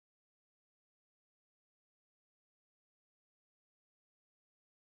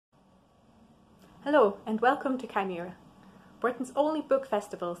Hello and welcome to Cymera, Britain's only book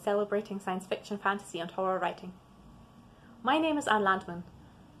festival celebrating science fiction, fantasy and horror writing. My name is Anne Landman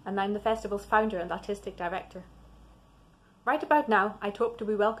and I'm the festival's founder and artistic director. Right about now, I'd hope to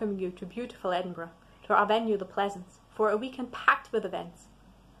be welcoming you to beautiful Edinburgh, to our venue The Pleasance, for a weekend packed with events.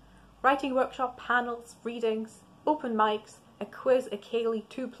 Writing workshop, panels, readings, open mics, a quiz, a ceilidh,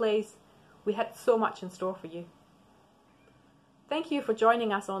 2 plays. We had so much in store for you. Thank you for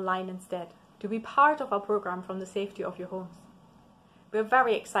joining us online instead, to be part of our programme from the safety of your homes. We're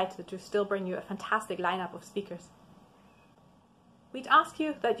very excited to still bring you a fantastic lineup of speakers. We'd ask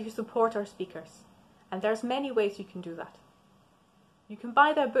you that you support our speakers, and there's many ways you can do that. You can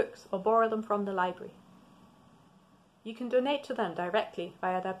buy their books or borrow them from the library. You can donate to them directly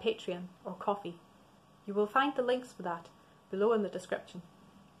via their Patreon or Ko-fi. You will find the links for that below in the description.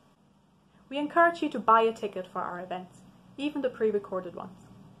 We encourage you to buy a ticket for our events, even the pre-recorded ones.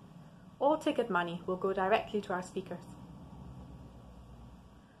 All ticket money will go directly to our speakers.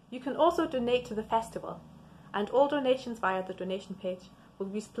 You can also donate to the festival, and all donations via the donation page will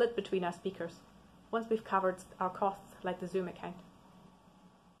be split between our speakers, once we've covered our costs like the Zoom account.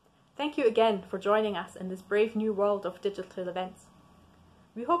 Thank you again for joining us in this brave new world of digital events.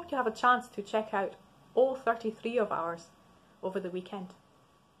 We hope you have a chance to check out all 33 of ours over the weekend.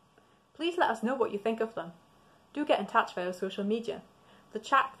 Please let us know what you think of them. Do get in touch via social media, the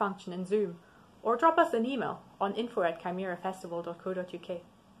chat function in Zoom, or drop us an email on info@cymerafestival.co.uk.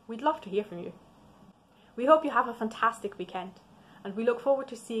 We'd love to hear from you. We hope you have a fantastic weekend, and we look forward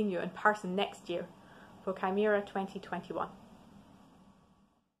to seeing you in person next year for Cymera2021.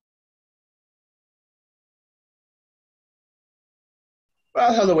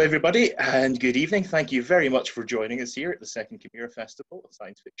 Well, hello everybody, and good evening. Thank you very much for joining us here at the second Cymera Festival of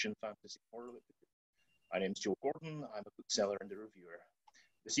Science Fiction, Fantasy, Horror. My name's Joe Gordon. I'm a bookseller and a reviewer.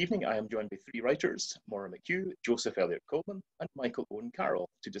 This evening, I am joined by 3 writers, Maura McHugh, Joseph Elliott Coleman, and Michael Owen Carroll,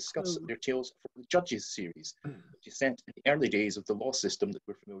 to discuss their tales from the Judges series, which is set in the early days of the law system that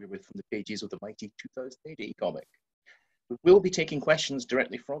we're familiar with from the pages of the mighty 2000 comic. We will be taking questions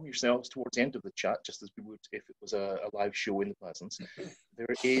directly from yourselves towards the end of the chat, just as we would if it was a live show in the Pleasance.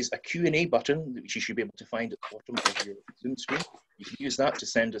 There is a Q&A button that you should be able to find at the bottom of your Zoom screen. You can use that to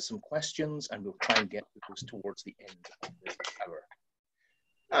send us some questions, and we'll try and get to those towards the end of the hour.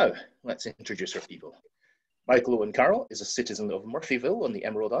 Now, let's introduce our people. Michael Owen Carroll is a citizen of Murphyville on the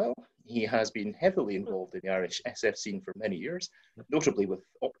Emerald Isle. He has been heavily involved in the Irish SF scene for many years, notably with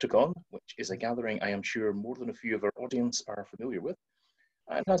Octagon, which is a gathering I am sure more than a few of our audience are familiar with,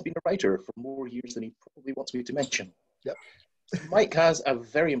 and has been a writer for more years than he probably wants me to mention. Yep. Mike has a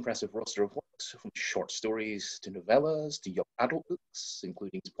very impressive roster of works, from short stories to novellas to young adult books,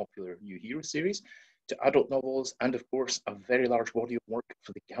 including his popular New Hero series, to adult novels, and of course, a very large body of work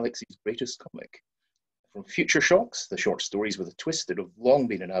for the galaxy's greatest comic. From Future Shocks, the short stories with a twist that have long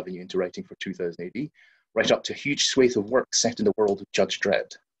been an avenue into writing for 2000 AD, right up to a huge swathe of work set in the world of Judge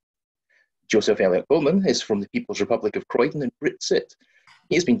Dredd. Joseph Elliott Coleman is from the People's Republic of Croydon and Brit Sit.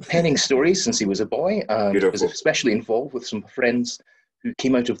 He has been penning stories since he was a boy, and was especially involved with some friends who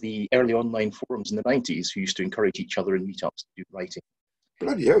came out of the early online forums in the 90s, who used to encourage each other in meetups to do writing.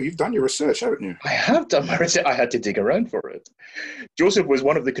 Bloody hell, you've done your research, haven't you? I have done my research. I had to dig around for it. Joseph was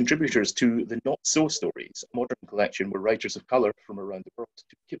one of the contributors to the Not So Stories, a modern collection where writers of colour from around the world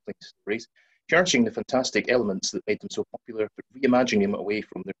took Kipling's stories, cherishing the fantastic elements that made them so popular, but reimagining them away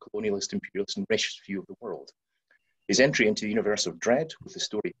from their colonialist, imperialist and racist view of the world. His entry into the universe of Dread with the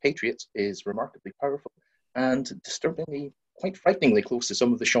story Patriots is remarkably powerful and disturbingly, quite frighteningly close to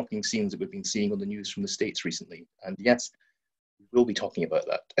some of the shocking scenes that we've been seeing on the news from the States recently. And yes, we'll be talking about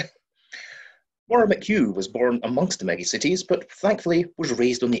that. Maura McHugh was born amongst the megacities, but thankfully was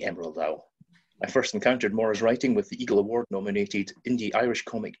raised on the Emerald Isle. I first encountered Maura's writing with the Eagle Award-nominated indie Irish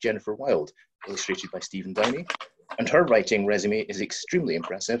comic Jennifer Wilde, illustrated by Stephen Downey, and her writing resume is extremely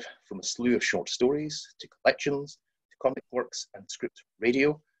impressive, from a slew of short stories, to collections, to comic works and script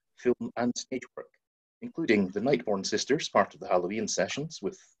radio, film and stage work, including the Nightborn Sisters, part of the Halloween sessions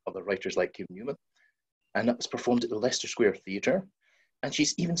with other writers like Kim Newman, and that was performed at the Leicester Square Theatre. And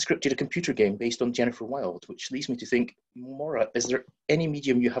she's even scripted a computer game based on Jennifer Wilde, which leads me to think, Maura, is there any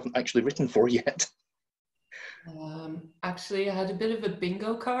medium you haven't actually written for yet? Actually, I had a bit of a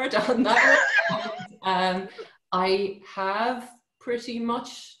bingo card on that one. I have pretty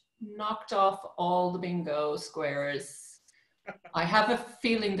much knocked off all the bingo squares. I have a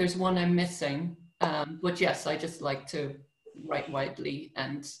feeling there's one I'm missing, but yes, I just like to write widely,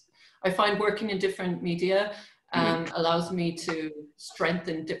 and I find working in different media allows me to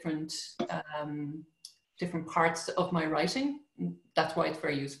strengthen different parts of my writing. That's why it's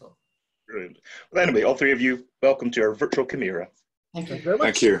very useful. Brilliant. Well, anyway, all three of you, welcome to our virtual Chimera. Thank Thank you you. very much.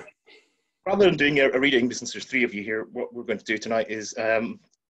 Thank you. Rather than doing a reading, since there's three of you here, what we're going to do tonight is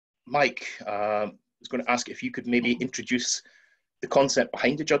Mike was going to ask if you could maybe introduce the concept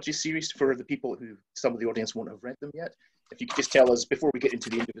behind the Judges series for the people who, some of the audience won't have read them yet. If you could just tell us, before we get into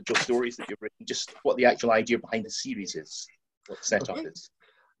the individual stories that you've written, just what the actual idea behind the series is, what the setup is.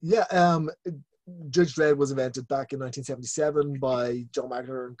 Yeah, Judge Dredd was invented back in 1977 by John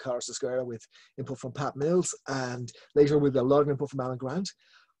McNamara and Carroll with input from Pat Mills, and later with a lot of input from Alan Grant.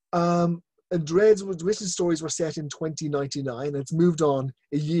 And Dredd's original stories were set in 2099, and it's moved on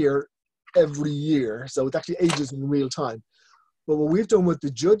a year every year, so it actually ages in real time. But what we've done with the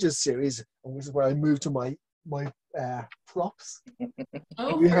Judges series, and this is where I move to my props.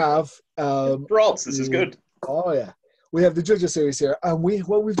 Oh, We have Props, this is good. Oh yeah, we have the Judges series here, and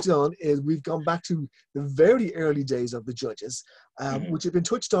what we've done is we've gone back to the very early days of the Judges, which have been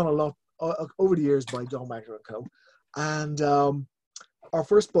touched on a lot over the years by John McNamara and Co. And our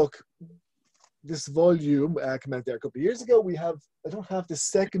first book, this volume, came out there a couple of years ago. I don't have the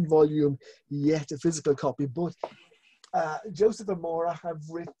second volume yet, a physical copy, but Joseph and Maura have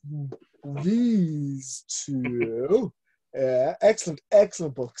written these two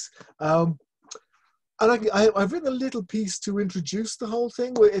excellent books. And I've written a little piece to introduce the whole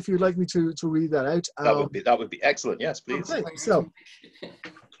thing, if you'd like me to read that out. That would be excellent, yes, please. Okay, so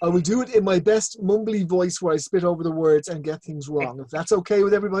I will do it in my best mumbly voice where I spit over the words and get things wrong. If that's okay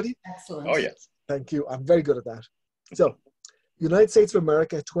with everybody? excellent. Oh, yes. Thank you. I'm very good at that. So, United States of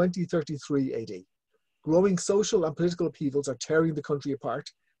America, 2033 AD. Growing social and political upheavals are tearing the country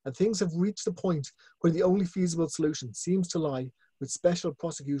apart, and things have reached the point where the only feasible solution seems to lie with Special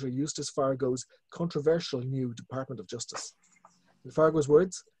Prosecutor Eustace Fargo's controversial new Department of Justice. In Fargo's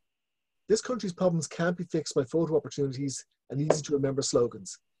words, this country's problems can't be fixed by photo opportunities and easy to remember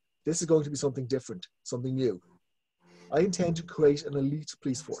slogans. This is going to be something different, something new. I intend to create an elite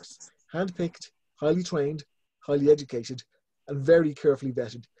police force, handpicked, highly trained, highly educated, and very carefully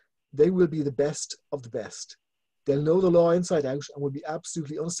vetted. They will be the best of the best. They'll know the law inside out and will be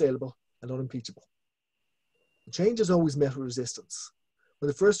absolutely unassailable and unimpeachable. The change has always met with resistance. When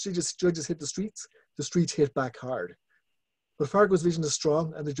the first judges hit the streets hit back hard. But Fargo's vision is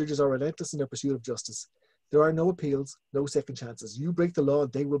strong, and the judges are relentless in their pursuit of justice. There are no appeals, no second chances. You break the law,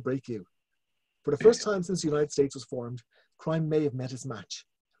 they will break you. For the first time since the United States was formed, crime may have met its match,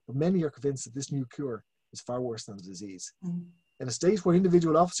 but many are convinced that this new cure is far worse than the disease. In a state where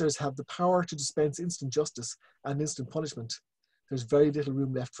individual officers have the power to dispense instant justice and instant punishment, there's very little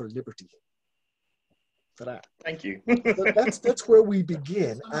room left for liberty. For that. Thank you. That's where we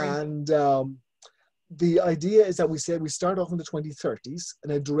begin. And the idea is that we start off in the 2030s,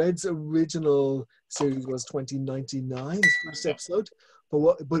 and Dredd's original series was 2099, his first episode.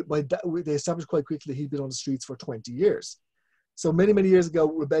 But by that, they established quite quickly he'd been on the streets for 20 years. So many years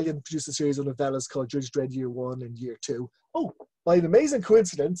ago, Rebellion produced a series of novellas called Judge Dredd Year 1 and Year 2. Oh, by an amazing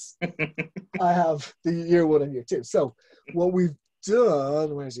coincidence, I have the Year 1 and Year 2. So what we've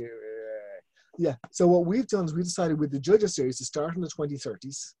done, so what we've done is we decided with the Judges series to start in the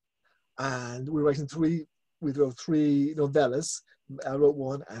 2030s, and we wrote three novellas. I wrote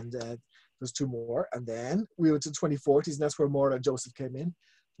one, and there's two more, and then we went to the 2040s, and that's where Maura and Joseph came in.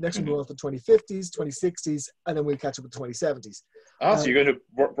 Next we'll go on to the 2050s, 2060s, and then we'll catch up with the 2070s. So you're going to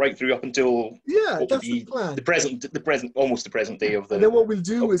work right through up until that's the plan. Almost the present day of the. And then what we'll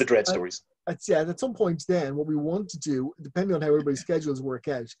do is the Dredd stories. At some point, then what we want to do, depending on how everybody's schedules work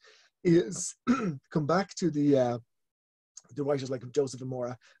out, is come back to the writers like Joseph and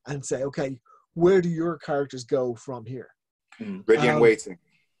Maura and say, okay, where do your characters go from here? Ready and waiting.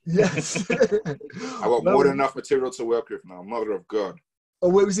 Yes. I got more than enough material to work with now. Mother of God. Oh,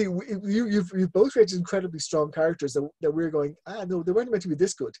 well, we see, you've both created incredibly strong characters that we're going, no, they weren't meant to be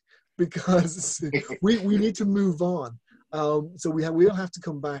this good, because we need to move on. So we'll have to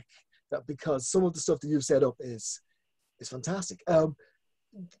come back, because some of the stuff that you've set up is fantastic. The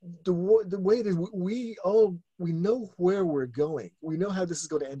way it is, we know where we're going. We know how this is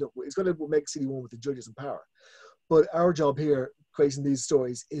going to end up. It's going to make City 1 with the judges in power. But our job here, creating these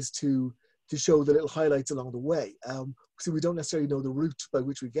stories, is to show the little highlights along the way. So we don't necessarily know the route by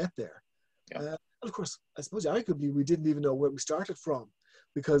which we get there. And of course, I suppose arguably we didn't even know where we started from,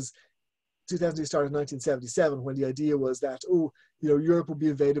 because 2000 started in 1977, when the idea was that, Europe would be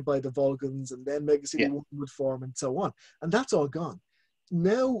invaded by the Vulcans, and then Mega City 1 would form, and so on. And that's all gone.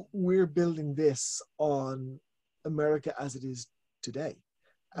 Now we're building this on America as it is today.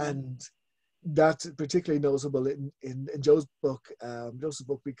 And that's particularly noticeable in Joe's book, Joseph's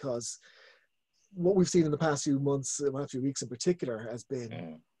book, because what we've seen in the past few months, the past few weeks in particular, has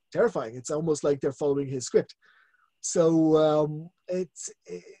been terrifying. It's almost like they're following his script. So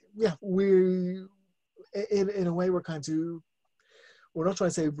yeah, we in a way we're not trying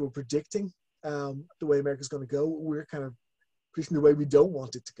to say we're predicting the way America's going to go. We're kind of predicting the way we don't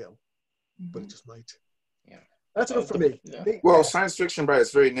want it to go, but it just might. Yeah, that's enough for me. Yeah. Well, science fiction by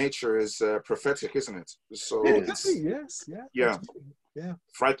its very nature is prophetic, isn't it? So it can be, yes, yeah, yeah.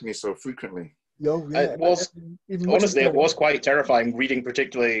 Frighten me so frequently. Oh, yeah. It was honestly, it was quite terrifying reading,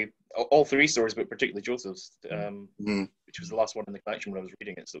 particularly all three stories, but particularly Joseph's, which was the last one in the collection when I was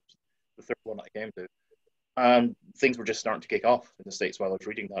reading it. So it was the third one that I came to. And things were just starting to kick off in the States while I was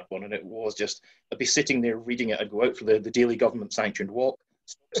reading that one. And it was just, I'd be sitting there reading it. I'd go out for the daily government sanctioned walk,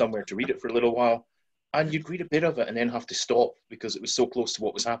 stop somewhere to read it for a little while. And you'd read a bit of it and then have to stop because it was so close to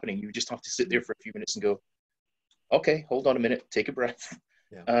what was happening. You just have to sit there for a few minutes and go, okay, hold on a minute, take a breath.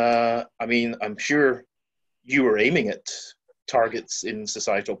 Yeah. I mean, I'm sure you were aiming at targets in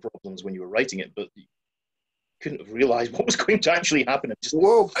societal problems when you were writing it, but you couldn't have realized what was going to actually happen and just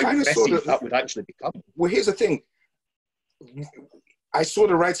how messy that would actually become. Well, here's the thing. I saw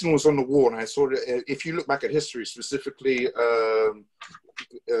the writing was on the wall, and I saw that if you look back at history, specifically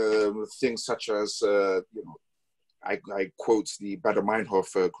things such as, I quote the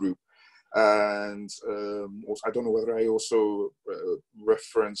Baader-Meinhof group, and also, I don't know whether I also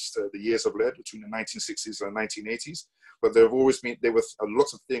referenced the years of lead between the 1960s and 1980s, but there were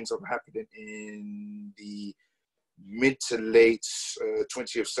lots of things that were happening in the mid to late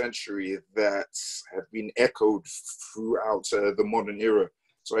 20th century that have been echoed throughout the modern era.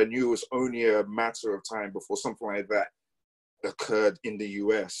 So I knew it was only a matter of time before something like that occurred in the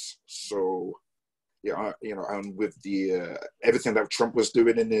US. So, yeah, and with the everything that Trump was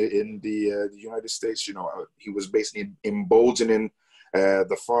doing in the United States, he was basically emboldening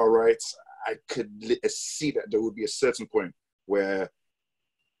the far right. I could see that there would be a certain point where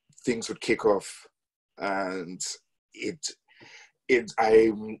things would kick off, and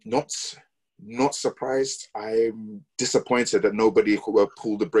I'm not surprised. I'm disappointed that nobody could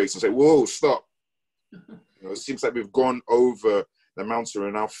pull the brakes and say, "Whoa, stop!" It seems like we've gone over the mountain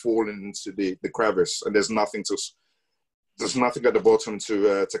and now falling into the crevice, and there's nothing at the bottom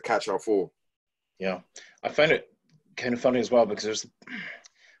to catch our fall. Yeah, I found it kind of funny as well because there's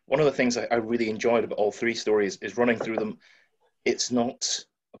one of the things I really enjoyed about all three stories is running through them. It's not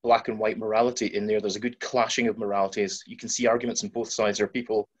a black and white morality in there. There's a good clashing of moralities. You can see arguments on both sides. There are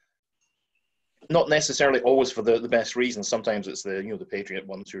people, not necessarily always for the best reasons. Sometimes it's the patriot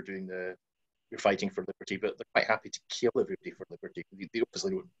ones who are you're fighting for liberty, but they're quite happy to kill everybody for liberty. They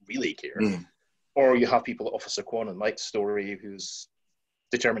obviously don't really care. Or you have people like Officer Quan in Mike's story who's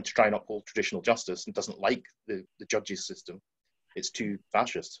determined to try and uphold traditional justice and doesn't like the judges system. It's too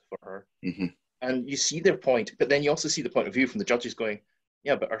fascist for her. And you see their point, but then you also see the point of view from the judges going,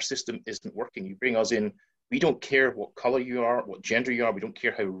 yeah, but our system isn't working. You bring us in, we don't care what color you are, what gender you are, we don't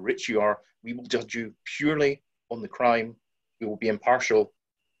care how rich you are. We will judge you purely on the crime. We will be impartial,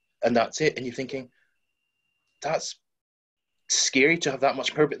 and that's it. And you're thinking, that's scary to have that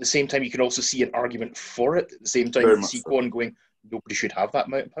much power, but at the same time, you can also see an argument for it. At the same time, you see Quan going, nobody should have that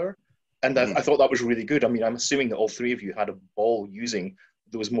amount of power. And I thought that was really good. I mean, I'm assuming that all three of you had a ball using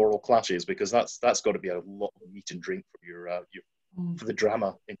those moral clashes, because that's got to be a lot of meat and drink for your for the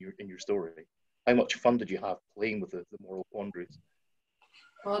drama in your story. How much fun did you have playing with the moral quandaries?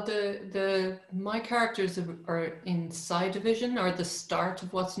 Well, my characters are in Psi Division, or the start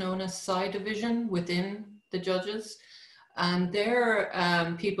of what's known as Psi Division within the judges, and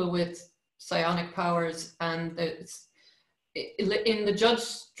they're people with psionic powers. And in the Judge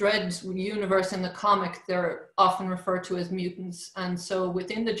Dredd universe in the comic, they're often referred to as mutants, and so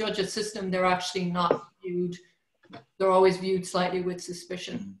within the judges system, they're actually not viewed. They're always viewed slightly with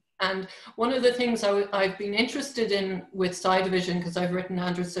suspicion. And one of the things I've been interested in with Psi Division, because I've written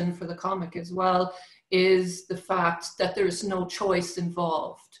Anderson for the comic as well, is the fact that there's no choice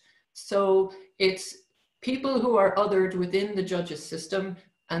involved. So it's people who are othered within the judges system,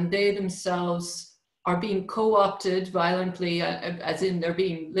 and they themselves are being co-opted violently, as in they're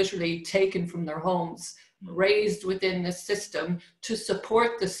being literally taken from their homes, raised within the system to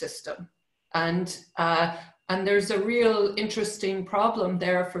support the system. And there's a real interesting problem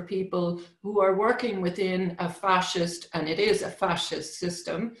there for people who are working within a fascist, and it is a fascist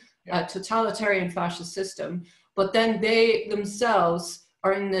system, a totalitarian fascist system, but then they themselves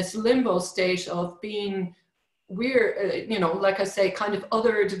are in this limbo state of being like I say, kind of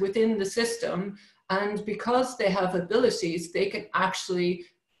othered within the system. And because they have abilities, they can actually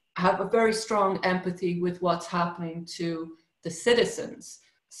have a very strong empathy with what's happening to the citizens.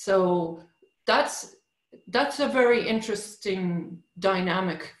 So that's That's a very interesting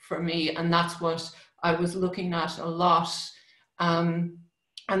dynamic for me, and that's what I was looking at a lot.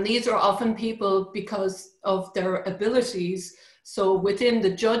 And these are often people because of their abilities. So within the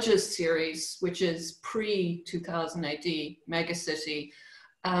Judges series, which is pre-2000 AD, Megacity,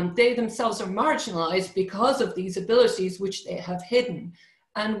 they themselves are marginalized because of these abilities which they have hidden.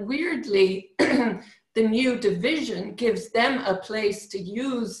 And weirdly, the new division gives them a place to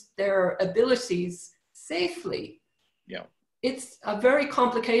use their abilities safely. Yeah. It's a very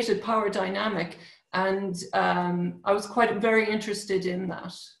complicated power dynamic. And I was very interested in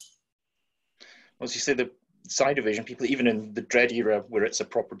that. As you say, the side division, people, even in the Dread era, where it's a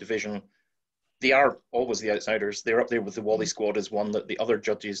proper division, they are always the outsiders. They're up there with the Wally Squad as one that the other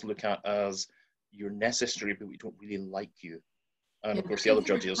judges look at as you're necessary, but we don't really like you. And of course, the other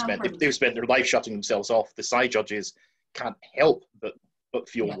judges they've spent their life shutting themselves off. The side judges can't help but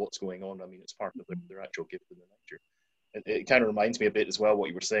feel what's going on. I mean, it's part of their actual gift and their nature. It kind of reminds me a bit as well what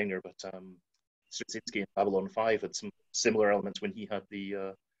you were saying there, but Straczynski in Babylon 5 had some similar elements when he had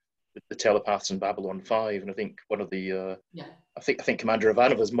the telepaths in Babylon 5, and I think one of the I think Commander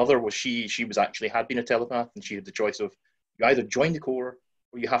Ivanova's mother was she was actually had been a telepath, and she had the choice of you either join the Corps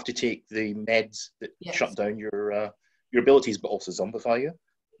or you have to take the meds that shut down your abilities but also zombify you.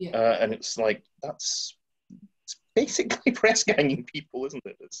 And it's like it's basically press ganging people, isn't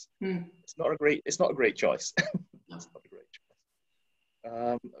it? It's not a great choice. It's not a great choice.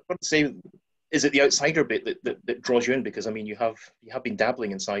 I've got to say, is it the outsider bit that draws you in? Because I mean, you have been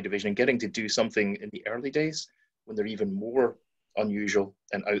dabbling in side division and getting to do something in the early days when they're even more unusual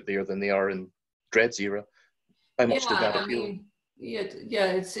and out there than they are in Dread's era. How much did that appeal?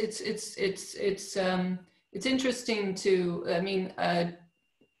 It's interesting to. I mean,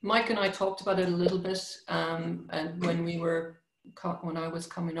 Mike and I talked about it a little bit, and when I was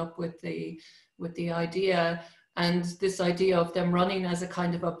coming up with the idea. And this idea of them running as a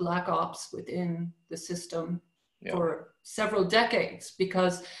kind of a black ops within the system for several decades,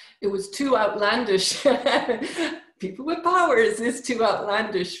 because it was too outlandish. People with powers is too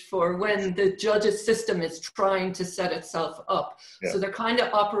outlandish for when the Judges system is trying to set itself up. So they're kind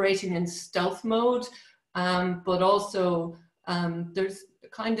of operating in stealth mode, but also there's a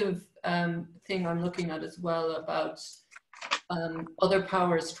kind of thing I'm looking at as well about other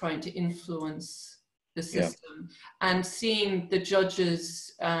powers trying to influence the system, and seeing the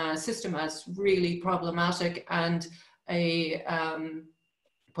Judges' system as really problematic and a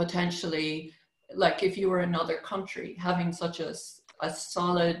potentially, like if you were another country, having such a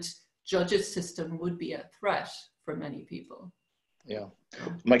solid Judges' system would be a threat for many people. Yeah,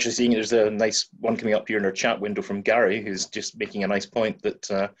 I'm actually seeing there's a nice one coming up here in our chat window from Gary, who's just making a nice point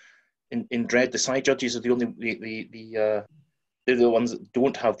that in Dread, the side judges are the only they're the ones that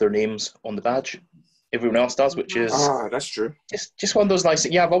don't have their names on the badge. Everyone else does, which is that's true. Just one of those nice.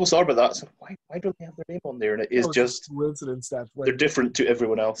 Yeah, I've always thought about that. So why don't they have their name on there? And it is just coincidence that they're different to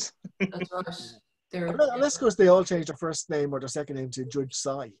everyone else. That's right. Unless, of course, they all change their first name or their second name to Judge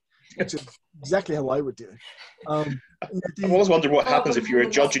Sai, which is exactly how I would do it. I've always wondered what happens if you're a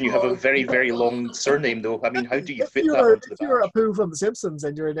judge and you have a very, very long surname, though. I mean, how do you fit that onto the badge? If you're a Pooh from The Simpsons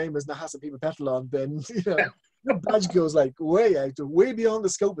and your name is Nahasa Petalon, then your badge goes like way beyond the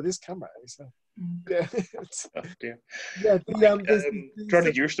scope of this camera. So.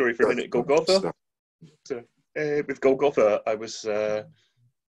 Turning to your story for a minute, Golgotha. So, with Golgotha, I was.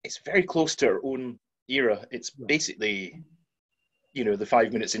 It's very close to our own era. It's basically, the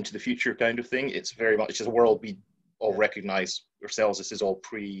 5 minutes into the future kind of thing. It's very much just a world we all recognize ourselves. This is all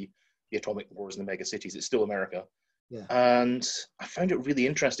pre the atomic wars and the mega cities. It's still America, and I found it really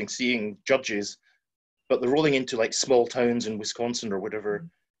interesting seeing Judges, but they're rolling into like small towns in Wisconsin or whatever.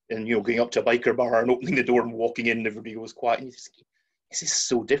 And going up to a biker bar and opening the door and walking in, and everybody goes quiet. And you just think, this is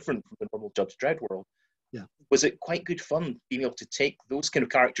so different from the normal Judge Dredd world. Yeah. Was it quite good fun being able to take those kind of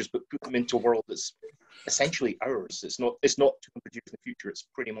characters but put them into a world that's essentially ours? It's not 200 years in the future. It's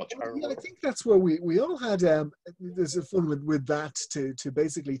pretty much our world. I think that's where we all had there's a fun with that to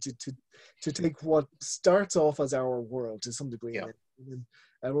basically to take what starts off as our world to some degree.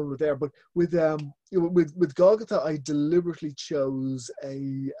 And run with there, but with Golgotha, I deliberately chose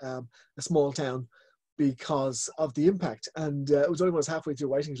a small town because of the impact. And it was only when I was halfway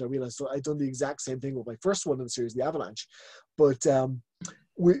through writing it I realized I'd done the exact same thing with my first one in the series, The Avalanche. But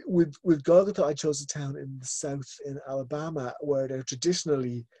with Golgotha, I chose a town in the south in Alabama where they're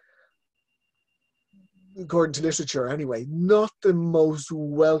traditionally, according to literature anyway, not the most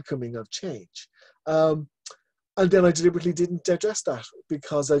welcoming of change. And then I deliberately didn't address that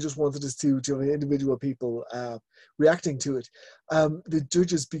because I just wanted us to individual people reacting to it. The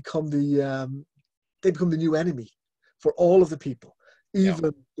Judges become the they become the new enemy for all of the people,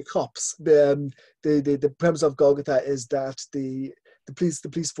 even the cops. The premise of Golgotha is that the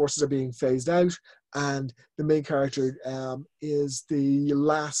police forces are being phased out, and the main character is the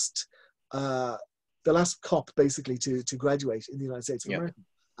last cop basically to graduate in the United States of America.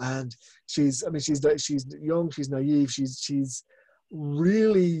 And she's young, she's naive, she's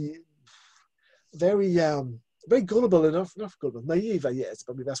really very very gullible enough, not gullible, naive, yeah, it's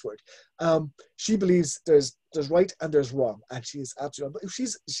probably the best word. She believes there's right and there's wrong, and she is absolutely,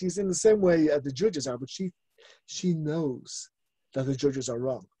 she's in the same way the judges are, but she knows that the judges are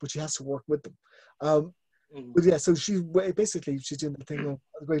wrong, but she has to work with them. But yeah, so she's doing the thing of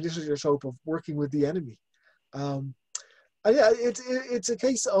the great literature trope of working with the enemy. And yeah, it's a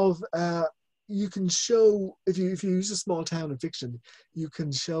case of you can show, if you use a small town in fiction, you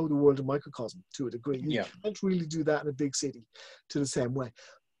can show the world a microcosm to a degree. You can't really do that in a big city to the same way.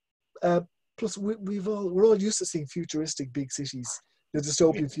 Plus, we're all used to seeing futuristic big cities, the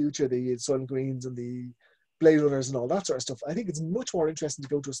dystopian future, the Soylent Greens and the Blade Runners and all that sort of stuff. I think it's much more interesting to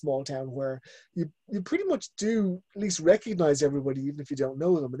go to a small town where you pretty much do at least recognize everybody, even if you don't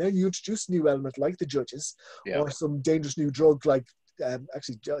know them. And then you introduce a new element like the judges, or some dangerous new drug like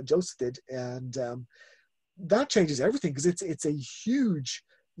actually Joseph did, and that changes everything, because it's a huge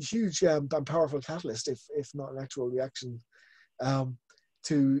and powerful catalyst, if not an actual reaction,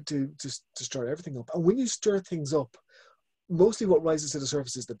 to stir everything up. And when you stir things up, mostly what rises to the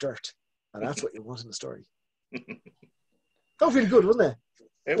surface is the dirt, and that's what you want in the story. That was really good, wasn't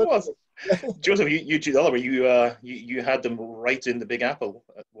it? It was. Joseph, you the other way, you had them right in the Big Apple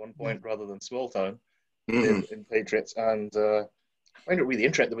at one point rather than Small Town in Patriots, and I find it really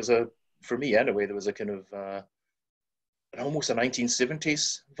interesting. For me anyway, there was a kind of almost a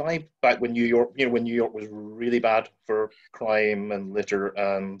 1970s vibe back when New York was really bad for crime and litter,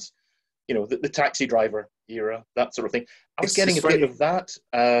 and the taxi driver era, that sort of thing. I was getting a bit of that,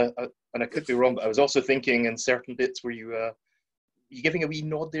 and I could be wrong, but I was also thinking in certain bits where you giving a wee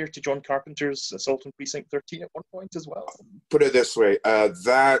nod there to John Carpenter's Assault on Precinct 13 at one point as well. Put it this way,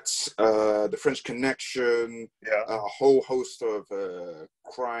 The French Connection, a whole host of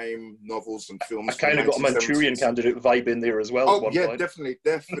crime novels and films. I kind of got a Manchurian Candidate vibe in there as well. Oh, yeah, point. Definitely.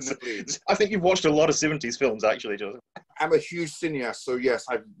 I think you've watched a lot of 70s films, actually, Joseph. I'm a huge cineast, so yes,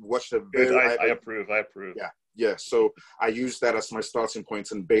 I've watched a very... I approve. Yeah, so I used that as my starting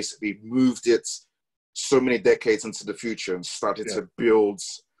point and basically moved it so many decades into the future and started to build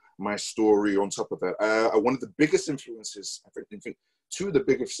my story on top of that. One of the biggest influences, I think three of the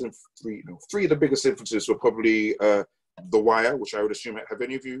biggest influences were probably The Wire, which I would assume, have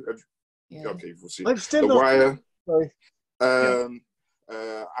any of you? Okay, we'll see. The Wire. Sorry.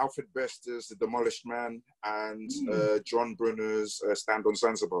 Alfred Bester's The Demolished Man, and John Brunner's Stand on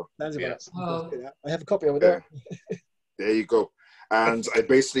Zanzibar. Yes. Oh. I have a copy over there. There you go. And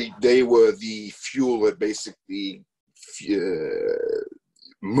they were the fuel that basically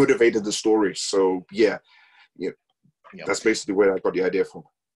motivated the story. So that's basically where I got the idea from.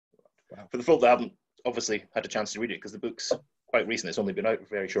 Wow. For the folk that haven't obviously had a chance to read it, because the book's quite recent, it's only been out for a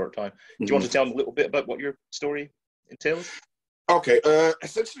very short time. Do you want to tell them a little bit about what your story entails? Okay,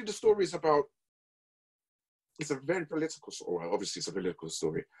 essentially the story is about, it's a very political story. Well, obviously it's a political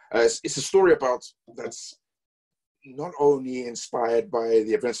story. It's a story about that's not only inspired by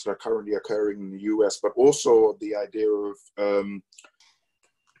the events that are currently occurring in the US, but also the idea of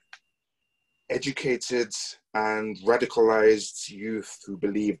educated and radicalized youth who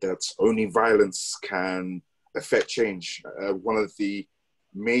believe that only violence can affect change. One of the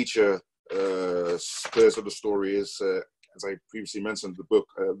major spurs of the story is, as I previously mentioned, the book,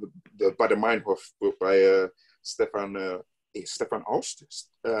 the Baader-Meinhof book by Stefan Aust,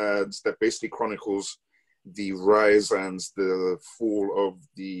 that basically chronicles the rise and the fall of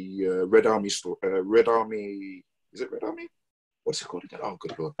the Red Army. Is it Red Army? What's it called again? Oh,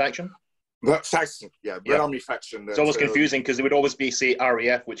 good Lord. Faction? Faction, Red Army faction. It's always confusing because it would always be, say,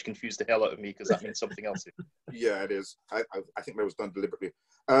 RAF, which confused the hell out of me because that means something else. Yeah, it is. I think that was done deliberately.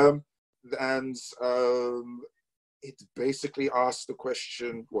 It basically asks the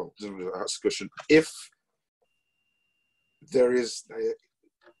question, if there's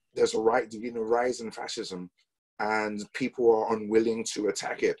a rise in fascism and people are unwilling to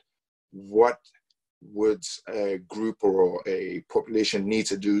attack it, what would a group or a population need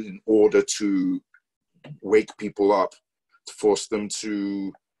to do in order to wake people up, to force them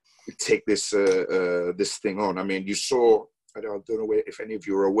to take this thing on? I mean, you saw, I don't know if any of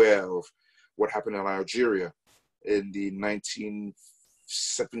you are aware of what happened in Algeria in the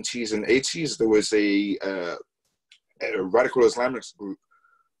 1970s and 80s. There was a radical Islamic group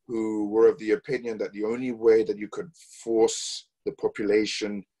who were of the opinion that the only way that you could force the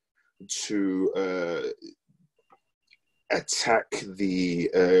population to attack the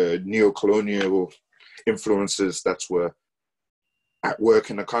neo-colonial influences that were at work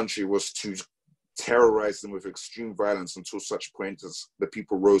in the country was to terrorize them with extreme violence until such point as the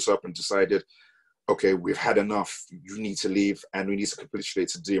people rose up and decided, okay, we've had enough, you need to leave, and we need to capitulate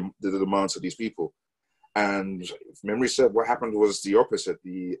to the demands of these people. And if memory serves, what happened was the opposite.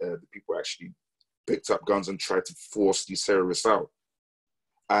 The people actually picked up guns and tried to force these terrorists out.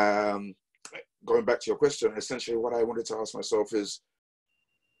 Going back to your question, essentially what I wanted to ask myself is,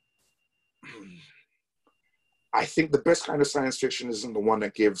 I think the best kind of science fiction isn't the one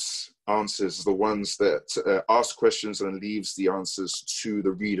that gives answers, the ones that ask questions and leaves the answers to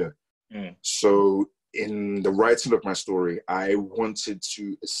the reader. So in the writing of my story, I wanted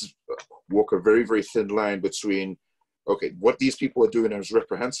to walk a very, very thin line between, okay, what these people are doing is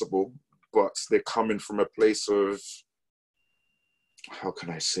reprehensible, but they're coming from a place of, how can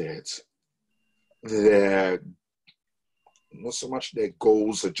I say it? Not so much their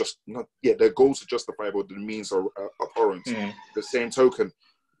goals are their goals are justifiable, the means are abhorrent. The same token,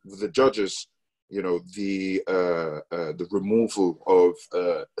 the judges, you know, the removal of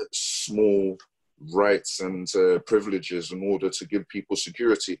small rights and privileges in order to give people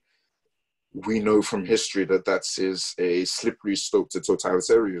security. We know from history that that is a slippery slope to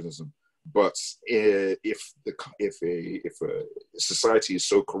totalitarianism. But if a society is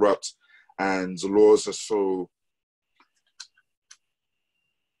so corrupt and the laws are so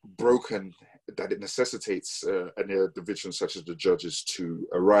broken that it necessitates a division such as the judges to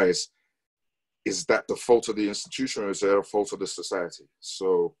arise, is that the fault of the institution or is that a fault of the society?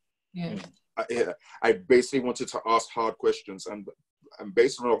 So I basically wanted to ask hard questions, and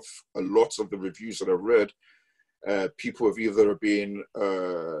based on a lot of the reviews that I've read, people have either been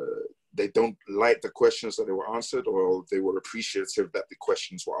they don't like the questions that they were answered, or they were appreciative that the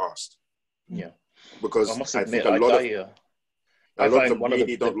questions were asked. Yeah, because I must I admit, think a lot of them one of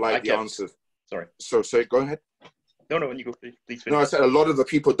really don't like the answers. Sorry. So go ahead. No, when you go, please finish. No, I said a lot of the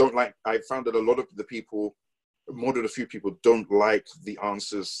people don't like. I found that a lot of the people, more than a few people, don't like the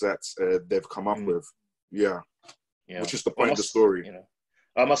answers that they've come up with. Yeah, which is the point of the story. You know,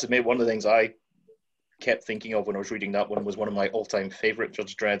 I must admit, one of the things I kept thinking of when I was reading that one was one of my all-time favorite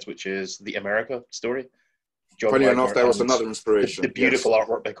Judge Dredd's, which is the America story. Funny enough, that was another inspiration. The beautiful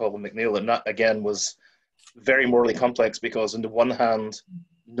artwork by Colin McNeil, and that again was very morally complex, because on the one hand,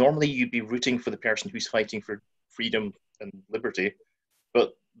 normally you'd be rooting for the person who's fighting for freedom and liberty,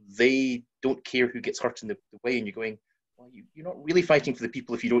 but they don't care who gets hurt in the way, and you're going, well, you're not really fighting for the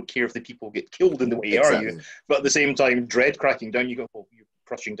people if you don't care if the people get killed in the way, are you? But at the same time, Dredd cracking down, you go, well, you're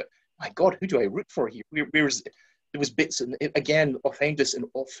crushing down. My God, who do I root for here? There was bits, and again, I found this in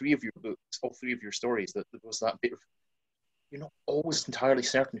all three of your books, all three of your stories, that there was that bit of, you're not always entirely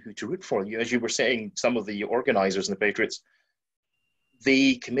certain who to root for. As you were saying, some of the organizers and the Patriots,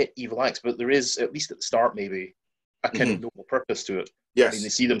 they commit evil acts, but there is, at least at the start maybe, a kind of noble purpose to it. Yes. I mean, they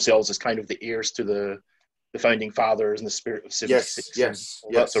see themselves as kind of the heirs to the founding fathers and the spirit of civics,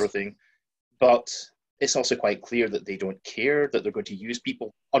 all that sort of thing. But it's also quite clear that they don't care, that they're going to use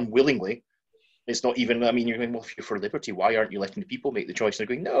people unwillingly. It's not even, I mean, you're going, well, if you're for liberty, why aren't you letting the people make the choice? And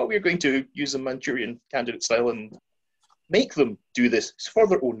they're going, no, we're going to use them Manchurian candidate style and make them do this. It's for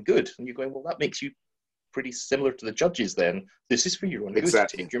their own good. And you're going, well, that makes you pretty similar to the judges then. This is for your own good.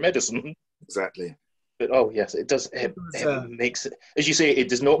 Take your medicine. Exactly. But oh yes, it does. It makes it, as you say, it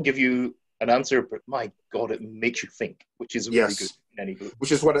does not give you an answer, but my God, it makes you think, which is really good in any book.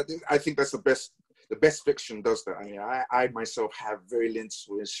 Which is what I think that's the best. The best fiction does that. I mean, I myself have very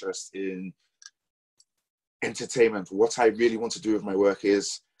little interest in entertainment. What I really want to do with my work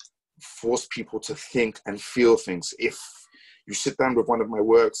is force people to think and feel things. If you sit down with one of my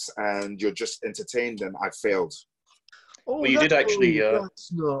works and you're just entertained, then I failed. Oh, well, you did actually.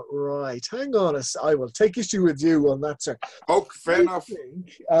 That's not right. Hang on a second. I will take issue with you on that, sir. Oh, fair enough.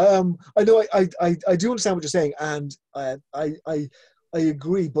 I know. I do understand what you're saying, and I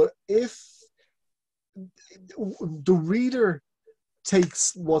agree. But if the reader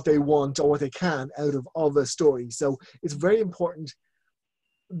takes what they want or what they can out of a story, so it's very important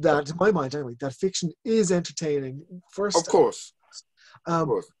that, to my mind anyway, that fiction is entertaining first. Of course. But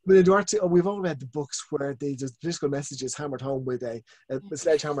we've all read the books where the political message is hammered home with a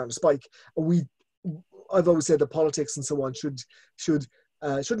sledgehammer and a spike. I've always said that politics and so on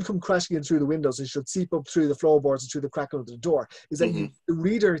shouldn't come crashing in through the windows. It should seep up through the floorboards and through the crack under the door. Is that the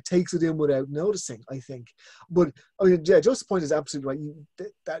reader takes it in without noticing, I think. But Joseph's point is absolutely right.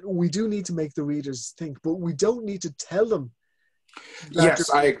 That we do need to make the readers think, but we don't need to tell them Yes,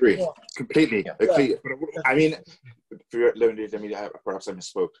 I agree completely. Yeah. Completely. I mean, perhaps I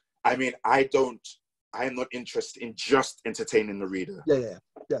misspoke. I mean, I am not interested in just entertaining the reader. Yeah.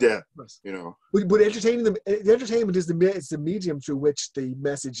 You know. But entertaining them, the entertainment is the medium through which the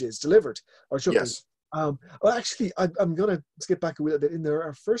message is delivered, or should be. Well, actually, I'm going to skip back a little bit. In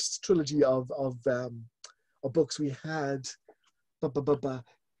our first trilogy of books, we had.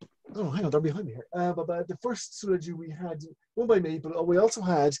 Oh, hang on, they're behind me here. But the first trilogy we had one by me, but we also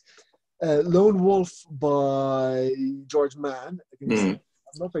had Lone Wolf by George Mann. I'm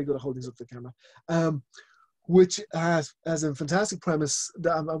not very good at holding these up to the camera. Which has a fantastic premise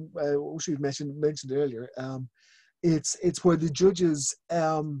that I wish you'd mentioned earlier. It's where the judges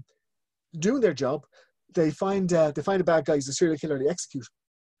doing their job, they find a bad guy, he's a serial killer, they execute,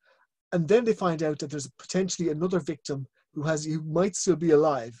 and then they find out that there's potentially another victim who might still be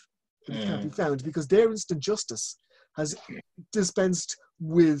alive, but he can't be found because their instant justice has dispensed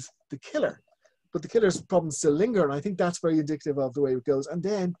with the killer. But the killer's problems still linger, and I think that's very indicative of the way it goes. And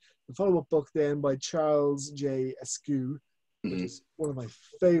then the follow-up book then by Charles J. Askew, which is one of my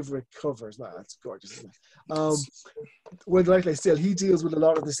favorite covers. Wow, that's gorgeous, isn't it? When Light Lay Still, he deals with a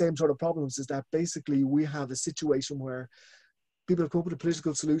lot of the same sort of problems, is that basically we have a situation where people have come up with a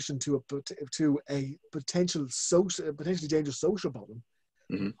political solution to a potentially dangerous social problem.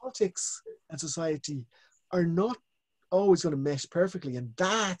 Politics and society are not always going to mesh perfectly, and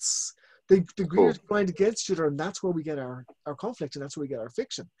that's the agreed grind against each other, and that's where we get our conflict, and that's where we get our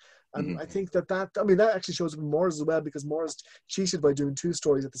fiction. And I think that actually shows up in Morris as well, because Morris cheated by doing two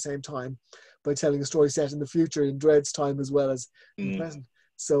stories at the same time, by telling a story set in the future in Dread's time as well as in the present.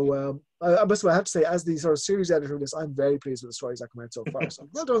 So I have to say, as the sort of series editor of this, I'm very pleased with the stories that come out so far. So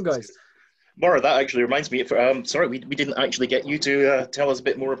well done, guys. Maura, that actually reminds me. Sorry, we didn't actually get you to tell us a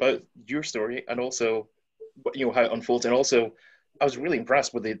bit more about your story and also, how it unfolds. And also, I was really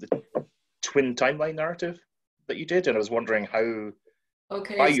impressed with the twin timeline narrative that you did, and I was wondering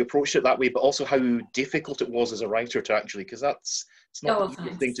why you approached it that way, but also how difficult it was as a writer to actually, because it's not the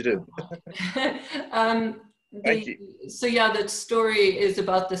easiest thing to do. Thank you. So yeah, the story is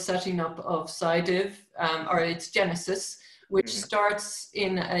about the setting up of Psydiv, or its genesis, which starts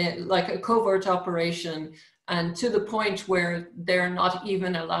in a covert operation, and to the point where they're not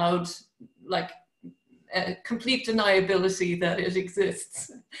even allowed complete deniability that it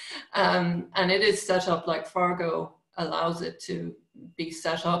exists. And it is set up like Fargo allows it to be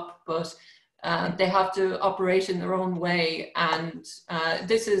set up, but they have to operate in their own way. And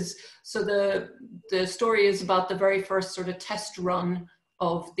the story is about the very first sort of test run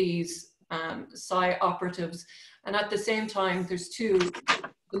of these Psy operatives. And at the same time,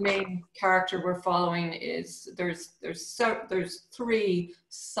 the main character we're following is there's three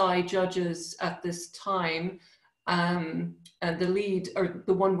Psy judges at this time, and the lead, or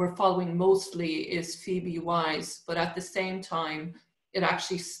the one we're following mostly, is Phoebe Wise. But at the same time, it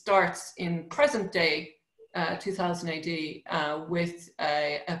actually starts in present day 2000 AD with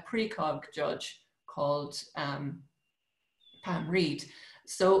a precog judge called Pam Reed.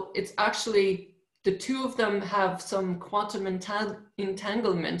 So it's actually, the two of them have some quantum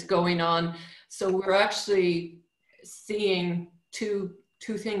entanglement going on. So we're actually seeing two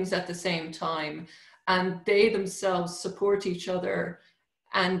things at the same time, and they themselves support each other.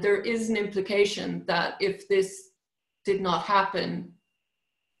 And there is an implication that if this did not happen,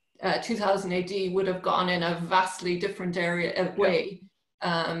 2000 AD would have gone in a vastly different way.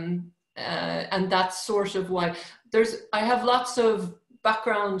 And that's sort of why I have lots of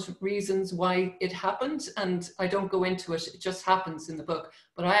background reasons why it happened, and I don't go into it. It just happens in the book,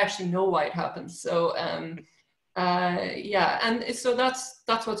 but I actually know why it happens. So yeah, and so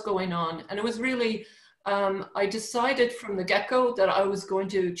that's what's going on. And it was really, I decided from the get-go that I was going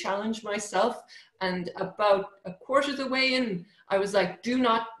to challenge myself, and about a quarter of the way in, I was like,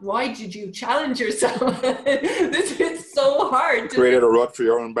 why did you challenge yourself? This is so hard. Created a rod for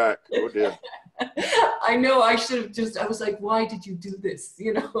your own back. Oh dear. I know, I was like, why did you do this?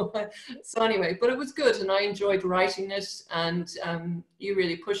 So anyway, but it was good, and I enjoyed writing it, and you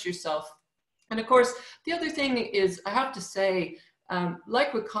really push yourself. And of course, the other thing is, I have to say,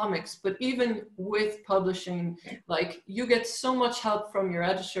 like with comics, but even with publishing, like, you get so much help from your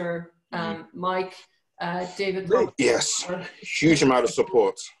editor, Mike, David. Yes, huge amount of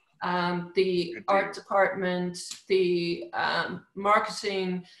support. The art department, the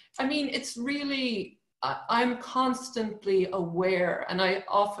marketing. I mean, it's really, I'm constantly aware, and I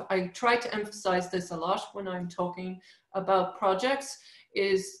try to emphasize this a lot when I'm talking about projects,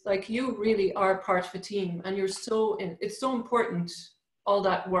 is like, you really are part of a team, and it's so important all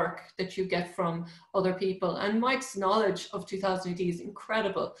that work that you get from other people. And Mike's knowledge of 2000 AD is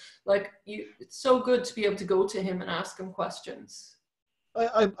incredible. Like, it's so good to be able to go to him and ask him questions.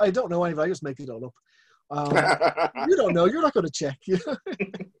 I don't know any of it. I just make it all up. You don't know. You're not going to check.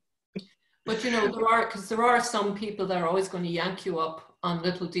 But, you know, there are some people that are always going to yank you up on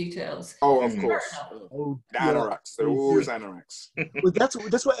little details. Oh, of course. Oh, The anoraks. They're always anoraks. But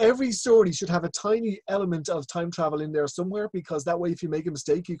that's why every story should have a tiny element of time travel in there somewhere, because that way, if you make a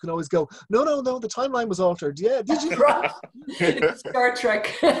mistake, you can always go, no, the timeline was altered. Yeah, did you? It's Star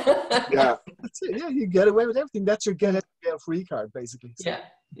Trek. Yeah. That's it. Yeah, you get away with everything. That's your get free card, basically. So.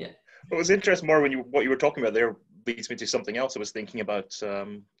 Yeah. Well, it was interesting more when what you were talking about there leads me to something else I was thinking about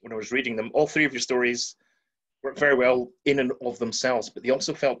when I was reading them. All three of your stories worked very well in and of themselves, but they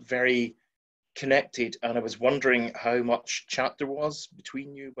also felt very connected. And I was wondering how much chat there was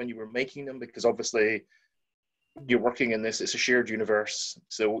between you when you were making them, because obviously you're working in this, it's a shared universe.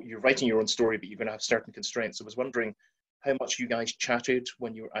 So you're writing your own story, but you're going to have certain constraints. So I was wondering how much you guys chatted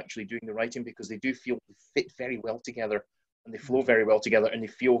when you were actually doing the writing, because they do feel they fit very well together and they flow very well together and they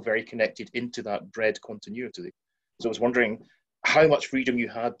feel very connected into that dread continuity. So I was wondering how much freedom you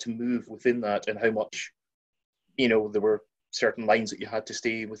had to move within that and how much, you know, there were certain lines that you had to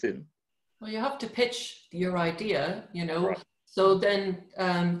stay within. Well, you have to pitch your idea, you know. Right. So then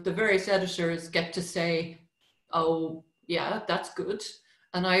the various editors get to say, oh, yeah, that's good.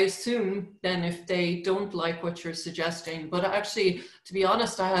 And I assume then if they don't like what you're suggesting, but actually, to be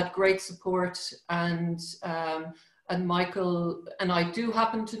honest, I had great support, and Michael and I do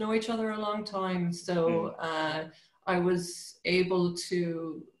happen to know each other a long time. So I was able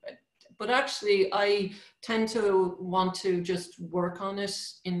to, but actually I tend to want to just work on it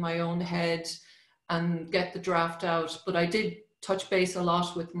in my own head and get the draft out. But I did touch base a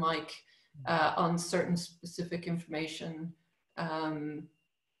lot with Mike on certain specific information.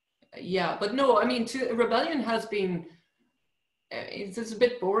 Yeah, but no, I mean, Rebellion has been, it's a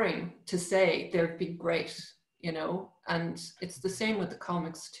bit boring to say. They've been great, you know, and it's the same with the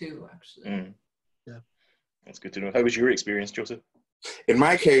comics too, actually. Yeah, that's good to know. How was your experience, Joseph? In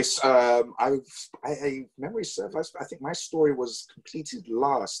my case, memory serves, I think my story was completed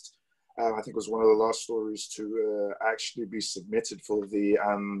last. I think it was one of the last stories to actually be submitted for the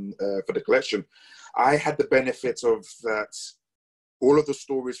collection. I had the benefit of that. All of the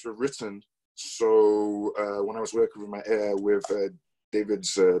stories were written. So when I was working with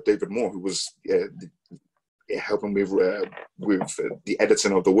David Moore, who was helping me with the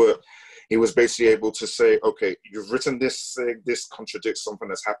editing of the work, he was basically able to say, okay, you've written this, this contradicts something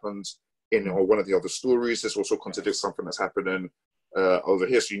that's happened in one of the other stories. This also contradicts something that's happening over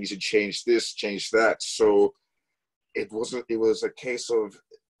here. So you need to change this, change that. So it was a case of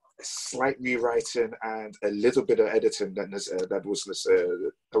slight rewriting and a little bit of editing that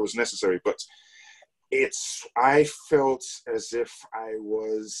was necessary. But I felt as if I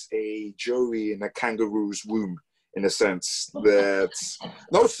was a Joey in a kangaroo's womb, in a sense that,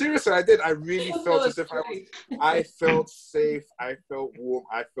 no, seriously, I did. I really felt as if I felt safe, I felt warm,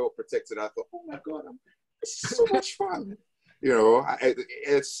 I felt protected. I thought, oh my God, it's so much fun. You know, it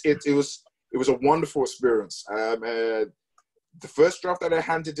was a wonderful experience. The first draft that I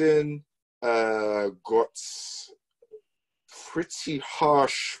handed in got pretty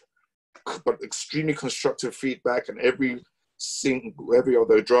harsh but extremely constructive feedback, and every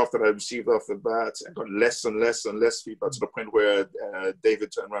other draft that I received off the bat, I got less and less and less feedback, to the point where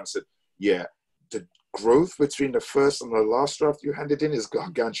David turned around and said, yeah, the growth between the first and the last draft you handed in is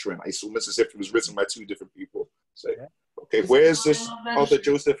gargantuan. It's almost as if it was written by two different people. So, okay, where's this other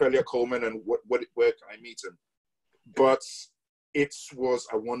Joseph Elliott Coleman, and where can I meet him? But it was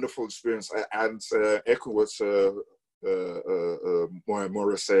a wonderful experience, and echo what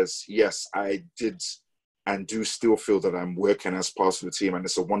Maura says. Yes, I did and do still feel that I'm working as part of the team, and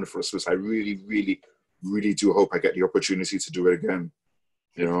it's a wonderful experience. I really, really, really do hope I get the opportunity to do it again.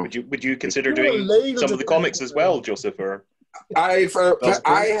 You know, would you consider doing some of the comics as well, Joseph? Or I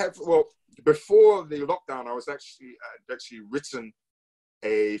have. Well, before the lockdown, I was actually written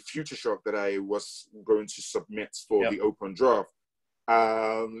a future shock that I was going to submit for the open draft.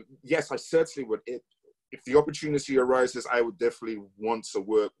 Yes, I certainly would. If the opportunity arises, I would definitely want to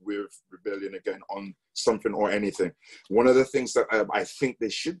work with Rebellion again on something or anything. One of the things that I think they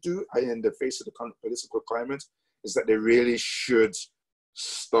should do in the face of the current political climate is that they really should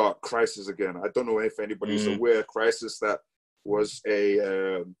start Crisis again. I don't know if anybody's aware, Crisis, that was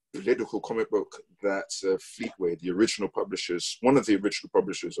a political comic book that Fleetway, the original publishers, one of the original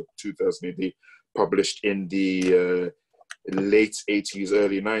publishers of 2000 AD, published in the late 80s,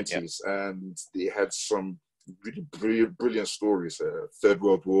 early 90s, and they had some really brilliant stories. Third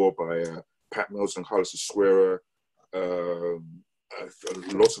World War by Pat Mills and Carlos Esquerra.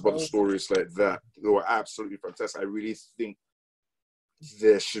 Lots of other stories like that. They were absolutely fantastic. I really think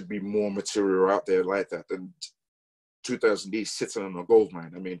there should be more material out there like that. And 2000 sitting on a gold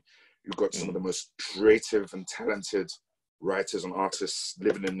mine. I mean, you've got some of the most creative and talented writers and artists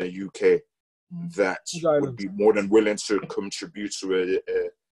living in the UK that would be more than willing to contribute to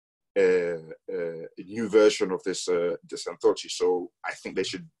a new version of this anthology. So I think they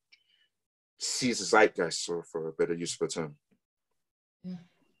should seize the zeitgeist, for a better use of a term. Yeah.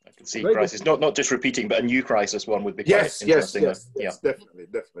 I can see Crisis, not just repeating, but a new Crisis one would be quite interesting. Yes, definitely.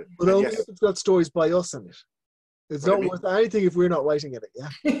 But only if it's got stories by us in it. It's not worth anything if we're not writing in it, yeah?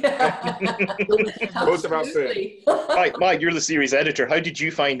 Most about saying. Mike, you're the series editor. How did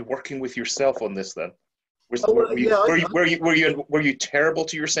you find working with yourself on this then? Were you terrible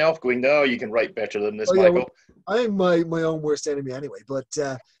to yourself, going, no, you can write better than this, Michael? I'm my own worst enemy anyway, but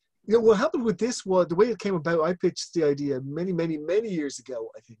what happened with this was, the way it came about, I pitched the idea many years ago,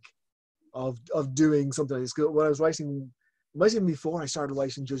 I think, of doing something like this. When I was writing before I started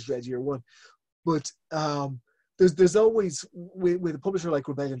writing Judge Dredd Year One, but there's always, with a publisher like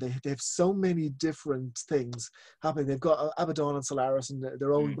Rebellion, they have so many different things happening. They've got Abaddon and Solaris and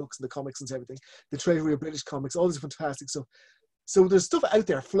their own books and the comics and everything, the Treasury of British Comics, all this fantastic stuff. So there's stuff out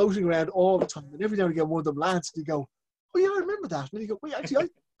there floating around all the time, and every now and again one of them lands and you go, oh yeah, I remember that. And then you go, wait, actually I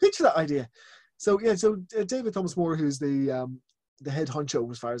pitched that idea. So David Thomas Moore, who's the head honcho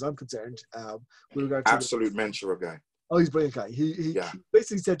as far as I'm concerned, with regard to absolute mentor guy. Oh, he's a brilliant guy. He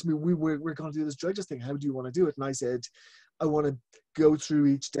basically said to me, we're going to do this Dredges thing. How do you want to do it? And I said, I want to go through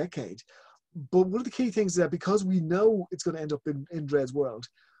each decade. But one of the key things is that because we know it's going to end up in Dredd's world,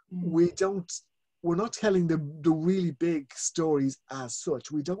 we're not telling the really big stories as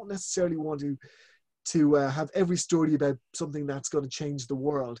such. We don't necessarily want to have every story about something that's going to change the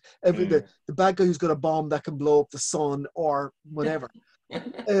world. The bad guy who's got a bomb that can blow up the sun or whatever.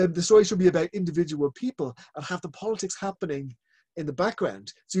 The story should be about individual people and have the politics happening in the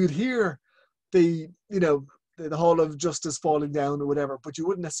background. So you'd hear the Hall of Justice falling down or whatever, but you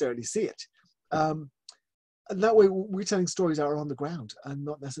wouldn't necessarily see it. And that way we're telling stories that are on the ground and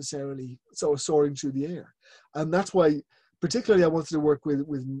not necessarily sort of soaring through the air. And that's why particularly I wanted to work with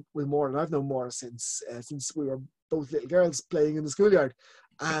Maura, and I've known Maura since we were both little girls playing in the schoolyard.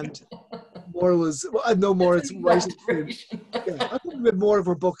 And Maura I've known Maura's writing. I've read more of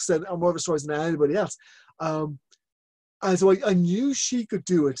her books and more of her stories than anybody else. And so I knew she could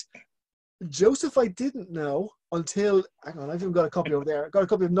do it. Joseph, I didn't know until, hang on, I've even got a copy over there. I got a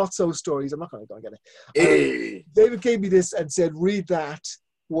copy of Not So Stories. I'm not going to go and get it. David gave me this and said, read that.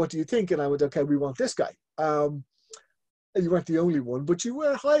 What do you think? And I went, okay, we want this guy. You weren't the only one, but you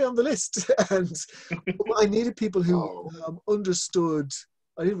were high on the list. And I needed people who understood.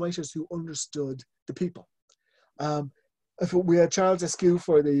 I needed writers who understood the people. We had Charles Eskew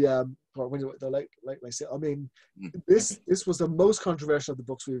for the like I said. I mean, this was the most controversial of the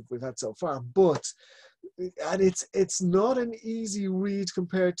books we've had so far. But it's not an easy read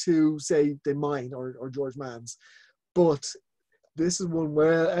compared to, say, The Mine or George Mann's. But this is one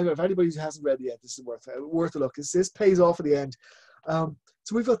where, if anybody who hasn't read it yet, this is worth a look. This pays off at the end. So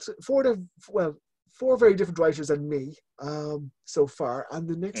we've got four very different writers and me so far. And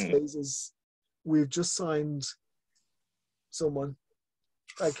the next phase is we've just signed someone,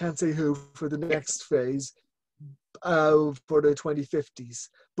 I can't say who, for the next phase for the 2050s.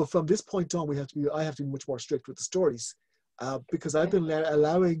 But from this point on, I have to be much more strict with the stories because I've been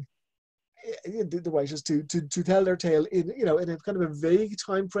allowing the writers to tell their tale in a kind of a vague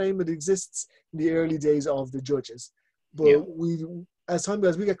time frame that exists in the early days of the Judges. But as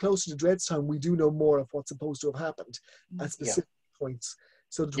we get closer to Dredd's time, we do know more of what's supposed to have happened at specific points.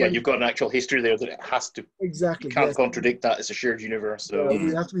 So you've got an actual history there that it has to. Exactly. You can't contradict that. It's a shared universe. So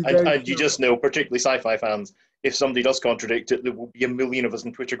we have to be and you just know, particularly sci-fi fans, if somebody does contradict it, there will be a million of us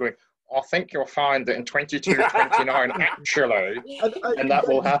on Twitter going, I think you'll find that in 2229 actually, and that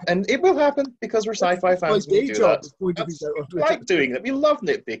will happen. And it will happen because we're sci-fi fans. We do that. We like doing that. We love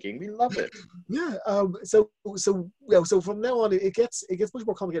nitpicking. We love it. Yeah. So from now on, it gets much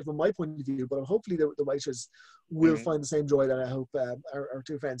more complicated from my point of view. But hopefully the writers will find the same joy that I hope our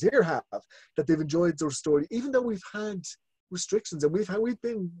two friends here have, that they've enjoyed their story, even though we've had restrictions and we've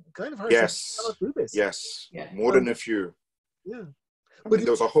been kind of hard to through this. Yes. More than a few. Yeah. But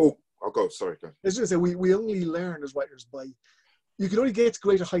there was a whole. I'll go. Sorry, go. I was going to say we only learn as writers by. You can only get to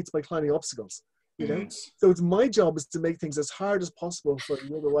greater heights by climbing obstacles. You know. So it's my job is to make things as hard as possible for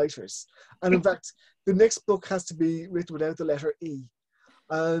the other writers. And in fact, the next book has to be written without the letter E.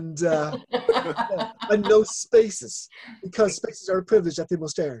 and no spaces, because spaces are a privilege that they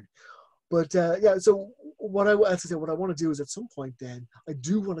must earn. But yeah, so what I want to do is at some point then I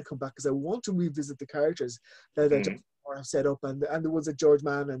do want to come back, because I want to revisit the characters that I have set up, and the ones that George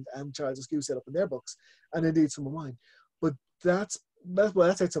Mann and Charles Askew set up in their books, and indeed some of mine. But that's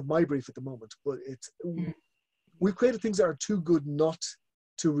out of my brief at the moment. But we've created things that are too good not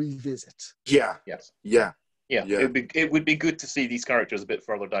to revisit. Yeah. Yes. Yeah. Yeah. It would be good to see these characters a bit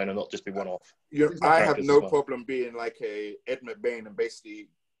further down and not just be one-off. I have no problem being like a Ed McBain and basically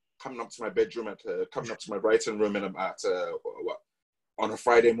coming up to my bedroom coming up to my writing room and on a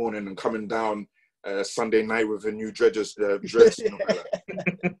Friday morning and coming down Sunday night with a new Dreads novella.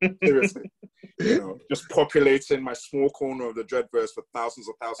 Seriously. Just populating my small corner of the Dreadverse for thousands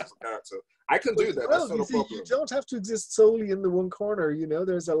of characters. I can do that. That's not a problem. You don't have to exist solely in the one corner.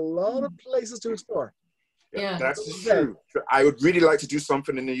 There's a lot of places to explore. Yeah, that's true. I would really like to do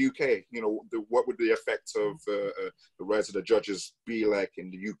something in the UK. What would the effect of the Rise of the Judges be like in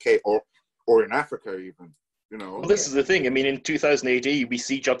the UK or in Africa even? Well, this is the thing. I mean, in 2000 AD, we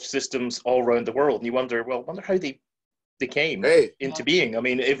see judge systems all around the world, and you wonder how they came into being. I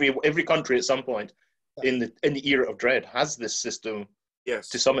mean, every country at some point in the era of Dread has this system,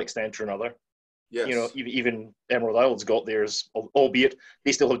 to some extent or another. Yes. Even Emerald Isle's got theirs, albeit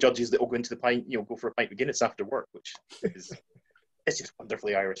they still have judges that will go into the pint, go for a pint of Guinness after work, which is it's just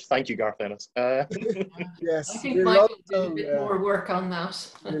wonderfully Irish. Thank you, Garth Ennis. Yes, I think Michael did a bit more work on that.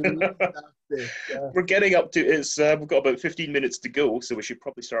 We're getting up to we've got about 15 minutes to go, so we should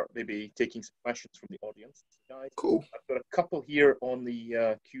probably start maybe taking some questions from the audience. Guys, cool. I've got a couple here on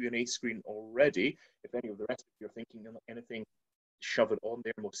the Q&A screen already. If any of the rest of you are thinking of anything, shove it on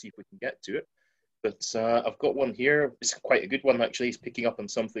there and we'll see if we can get to it. But I've got one here. It's quite a good one, actually. He's picking up on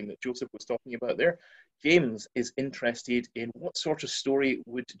something that Joseph was talking about there. James is interested in what sort of story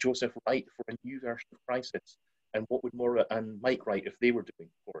would Joseph write for a new version of Crisis, and what would Maura and Mike write if they were doing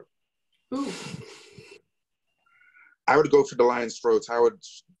for it? Ooh. I would go for the Lion's Throat. I would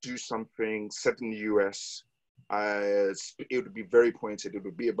do something set in the US. It would be very pointed. It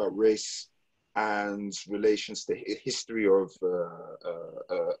would be about race and relations to history of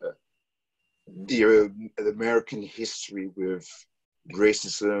the American history with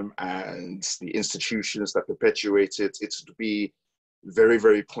racism and the institutions that perpetuate it. It would be very,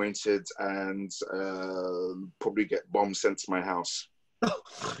 very pointed and probably get bombs sent to my house.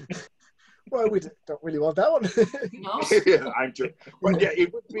 Well, we don't really want that one. No. Yeah, I'm joking. But yeah,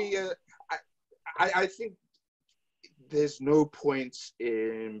 it would be. I think there's no point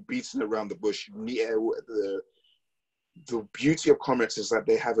in beating around the bush. The beauty of comics is that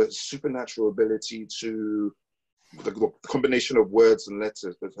they have a supernatural ability to the combination of words and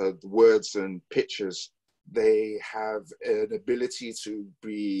letters, words and pictures. They have an ability to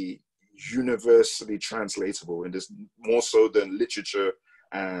be universally translatable, and this more so than literature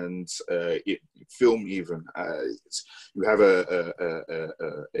and film even. You have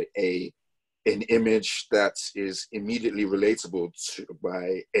an image that is immediately relatable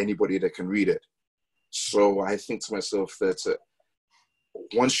by anybody that can read it. So I think to myself that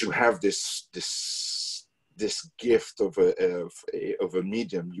once you have this gift of a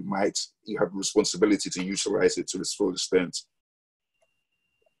medium, you have a responsibility to utilize it to its full extent.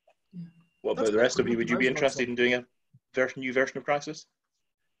 What about the rest of you? Would you be interested in doing a new version of Crisis?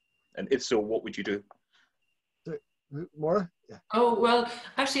 And if so, what would you do? Maura? Yeah. Oh, well,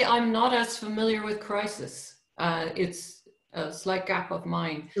 actually, I'm not as familiar with Crisis. It's a slight gap of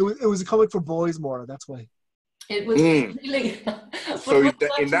mine. It was a comic for boys, Maura, that's why. It was really... So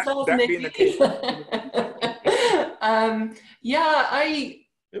in that being the case...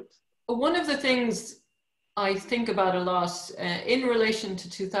 One of the things I think about a lot in relation to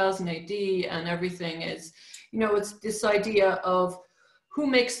 2000 AD and everything is, it's this idea of who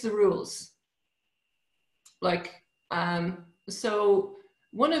makes the rules. So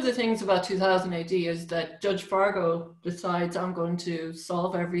one of the things about 2000 AD is that Judge Fargo decides, I'm going to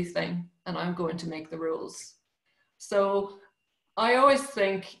solve everything and I'm going to make the rules. So I always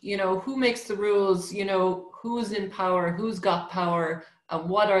think, who makes the rules, who's in power, who's got power, and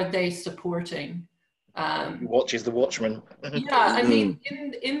what are they supporting? Who watches the Watchmen? Yeah, I mean,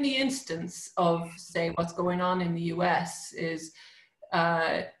 in the instance of, say, what's going on in the US is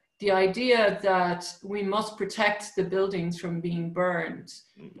the idea that we must protect the buildings from being burned.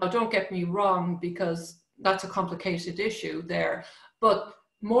 Now, don't get me wrong, because that's a complicated issue there. But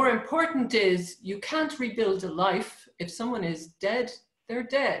more important is you can't rebuild a life. If someone is dead, they're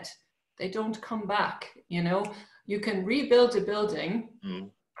dead. They don't come back, You can rebuild a building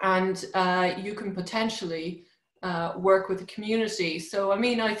and you can potentially work with the community. So, I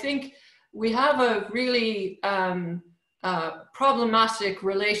mean, I think we have a really problematic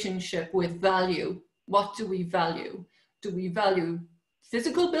relationship with value. What do we value? Do we value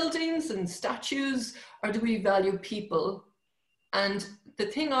physical buildings and statues, or do we value people? And the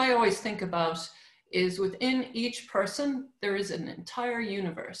thing I always think about is within each person, there is an entire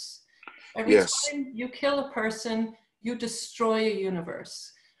universe. Every time you kill a person, you destroy a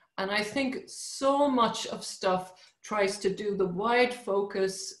universe. And I think so much of stuff tries to do the wide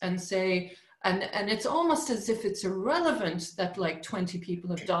focus and say, and it's almost as if it's irrelevant that like 20 people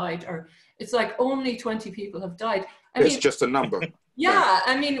have died, or it's like only 20 people have died. It's just a number. Yeah,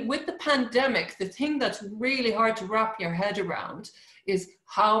 I mean, with the pandemic, the thing that's really hard to wrap your head around is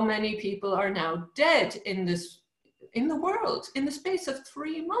how many people are now dead in the world in the space of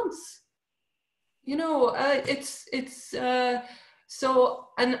 3 months. You know, so,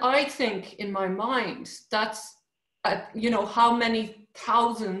 and I think in my mind, that's, you know, how many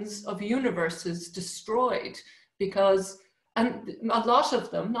thousands of universes destroyed because, and a lot of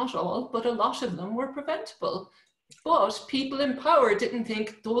them, not all, but a lot of them were preventable. But people in power didn't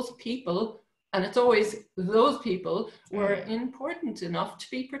think those people, and it's always those people, were important enough to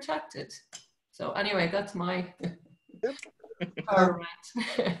be protected. So anyway, that's my power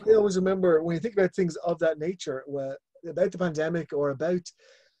rant. I always remember when you think about things of that nature, about the pandemic or about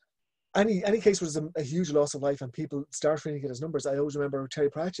any case where there's a huge loss of life and people start treating it as numbers, I always remember Terry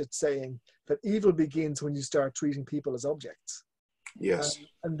Pratchett saying that evil begins when you start treating people as objects. Yes.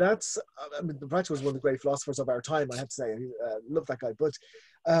 And that's, I mean, Pratchett was one of the great philosophers of our time, I have to say. I love that guy. But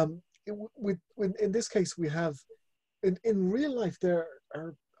in this case, we have, in real life, there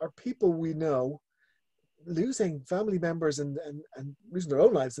are people we know losing family members and losing their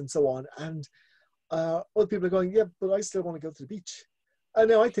own lives and so on. And other people are going, yeah, but I still want to go to the beach. And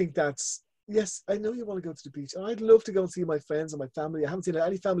now I think that's, yes, I know you want to go to the beach. And I'd love to go and see my friends and my family. I haven't seen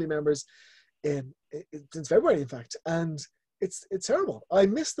any family members since February, in fact. And it's terrible. I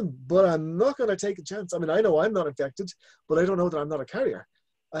miss them, but I'm not going to take a chance. I mean, I know I'm not infected, but I don't know that I'm not a carrier.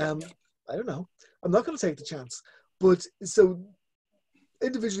 I don't know. I'm not going to take the chance. But so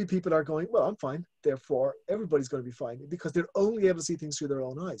individually, people are going, well, I'm fine. Therefore, everybody's going to be fine because they're only able to see things through their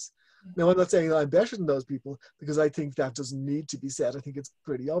own eyes. Now, I'm not saying I'm better than those people because I think that doesn't need to be said. I think it's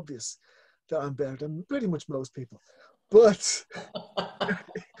pretty obvious that I'm better than pretty much most people. But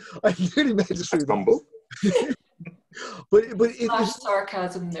I nearly made it through Humble. But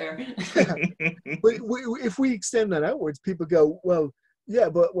sarcasm there. But if we extend that outwards, people go, well, yeah,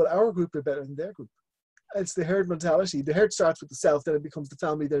 but our group are better than their group. It's the herd mentality. The herd starts with the self, then it becomes the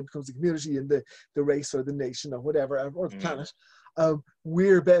family, then it becomes the community and the race or the nation or whatever, or the planet.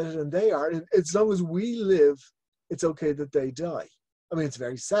 We're better than they are. And as long as we live, it's okay that they die. I mean, it's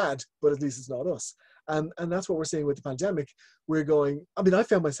very sad, but at least it's not us. And that's what we're seeing with the pandemic. We're going, I mean, I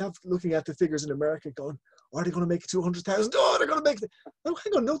found myself looking at the figures in America going, are they going to make it to 100,000? Oh, they're going to make it. No,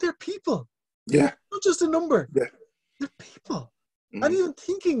 hang on, no, they're people. Yeah. Not just a number. Yeah. They're people. And even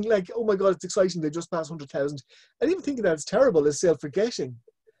thinking like, oh my God, it's exciting, they just passed 100,000. And even thinking that it's terrible is self-forgetting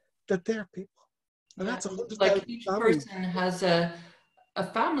that they're people. And that's 100,000 like each families. person has a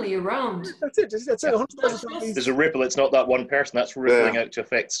family around. That's it. That's it. 100,000 families. There's a ripple. It's not that one person. That's rippling out to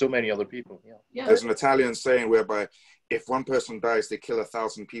affect so many other people. Yeah. There's an Italian saying whereby if one person dies, they kill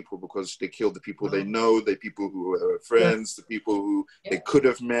 1,000 people because they killed the people they know, the people who were friends, the people who they could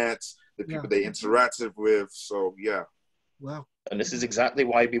have met, the people they interacted with. So, yeah. Wow. And this is exactly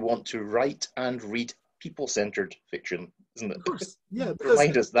why we want to write and read people-centered fiction, isn't it? Of course. Yeah.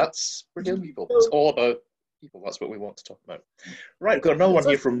 Remind us we're just people. It's all about people. That's what we want to talk about. Right, I've got another one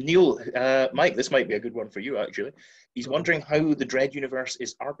here from Neil. Mike, this might be a good one for you, actually. He's wondering how the Dread universe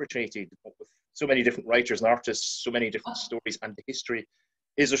is arbitrated with so many different writers and artists, so many different stories and the history.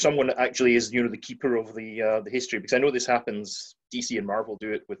 Is there someone that actually is, the keeper of the history? Because I know this happens. DC and Marvel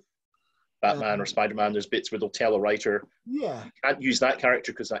do it with Batman or Spider-Man. There's bits where they'll tell a writer, you can't use that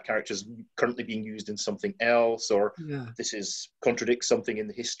character because that character is currently being used in something else, or this contradicts something in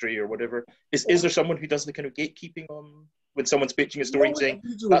the history or whatever. Is there someone who does the kind of gatekeeping on when someone's pitching a story and saying,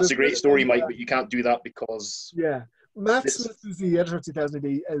 that's a great story, Mike, but you can't do that because... Yeah. Matt Smith, who's the editor of 2000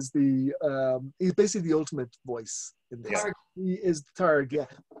 AD, is he's basically the ultimate voice in this. He is the Targ,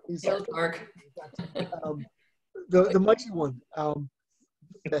 He's Targ. The mighty one.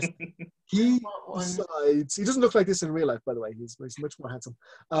 He decides, he doesn't look like this in real life, by the way. He's much more handsome.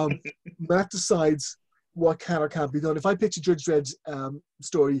 Matt decides what can or can't be done. If I pitch a Judge Dredd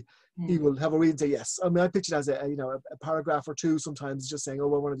story, he will have a read and say yes. I mean, I pitch it as a paragraph or two sometimes, just saying,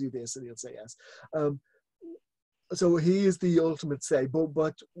 oh, I want to do this, and he'll say yes. So he is the ultimate say,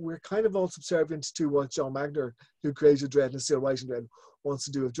 but we're kind of all subservient to what John Magner, who created Dread and is still writing Dread, wants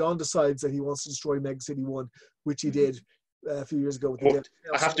to do. If John decides that he wants to destroy Mega City 1, which he did a few years ago with the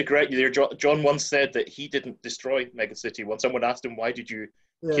I have to correct you there. John once said that he didn't destroy Mega City 1. Someone asked him, why did you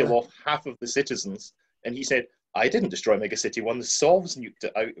kill off half of the citizens? And he said, I didn't destroy Mega City 1. The Sovs nuked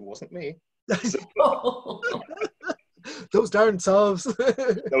it out. It wasn't me. So, those darn Sovs.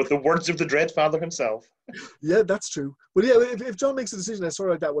 The words of the Dread Father himself. Yeah, that's true. But yeah, if John makes a decision that sort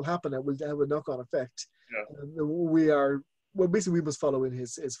of like that will happen, it will have a knock-on effect. Yeah. Basically we must follow in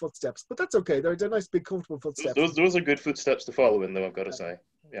his footsteps. But that's okay. They're nice, big, comfortable footsteps. Those are good footsteps to follow in, though, I've got to say.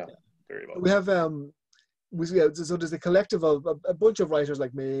 Yeah, very much. We have so there's a collective of a bunch of writers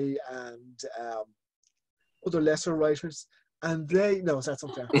like me and other lesser writers. And that's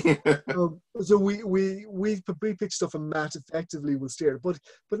unfair. So we pitch stuff and Matt effectively will steer it. But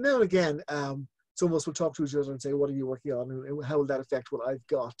now and again, some of us will talk to each other and say, what are you working on? And how will that affect what I've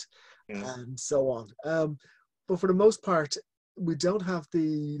got? And so on. But for the most part, we don't have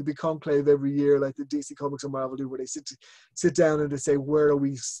the big conclave every year like the DC Comics or Marvel do, where they sit down and they say, where are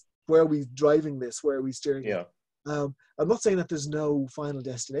we driving this? Where are we steering it? I'm not saying that there's no final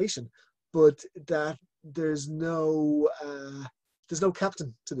destination, but that there's no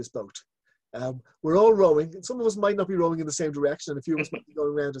captain to this boat. We're all rowing, and some of us might not be rowing in the same direction, and a few of us might be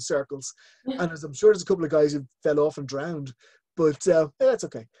going around in circles. And I'm sure there's a couple of guys who fell off and drowned, but that's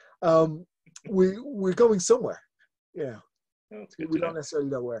okay. We're going somewhere. Yeah, we don't necessarily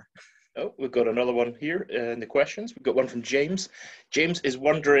know where. Oh, we've got another one here in the questions. We've got one from James. James is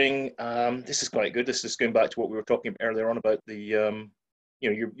wondering. This is quite good. This is going back to what we were talking earlier on about the.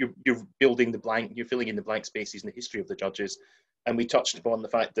 You're building the blank, you're filling in the blank spaces in the history of the judges, and we touched upon the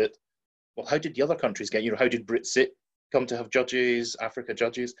fact that, well, how did the other countries get? How did BritSit come to have judges, Africa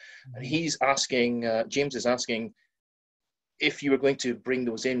judges? And he's asking, James is asking, if you were going to bring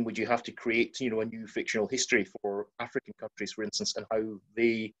those in, would you have to create, a new fictional history for African countries, for instance, and how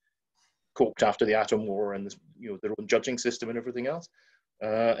they coped after the Atom War and their own judging system and everything else?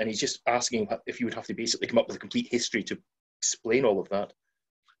 And he's just asking if you would have to basically come up with a complete history to explain all of that.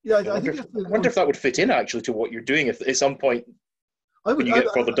 Yeah, I wonder if that would fit in actually to what you're doing. If at some point, when you get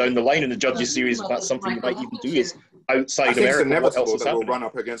further down the line in the Judges series, if that's something you might even do is outside America. It's inevitable that we'll run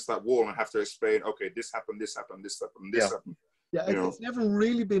up against that wall and have to explain. Okay, this happened, this happened, this happened, this happened. Yeah, it's never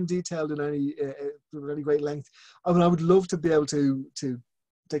really been detailed in any great length. I mean, I would love to be able to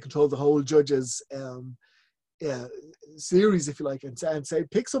take control of the whole Judges series, if you like, and say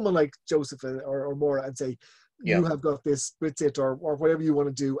pick someone like Joseph or Maura and say, you have got this, BritSit or whatever you want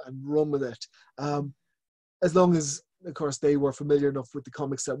to do, and run with it. As long as, of course, they were familiar enough with the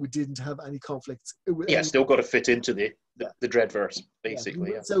comics that we didn't have any conflicts. Still got to fit into the Dreadverse,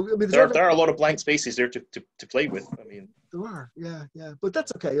 basically. Yeah. So I mean, there are a lot of blank spaces there to play with. I mean, there are, yeah. But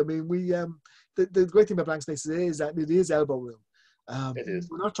that's okay. I mean, we the great thing about blank spaces is that it is elbow room. It is.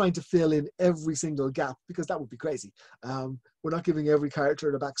 We're not trying to fill in every single gap because that would be crazy. We're not giving every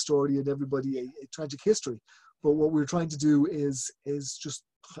character a backstory and everybody a tragic history. But what we're trying to do is just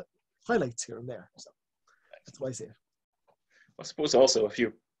highlights here and there. So that's why I say it. I suppose also if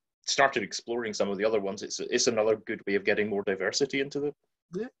you started exploring some of the other ones, it's another good way of getting more diversity into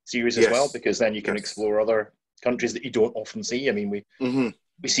the series as well, because then you can explore other countries that you don't often see. I mean, we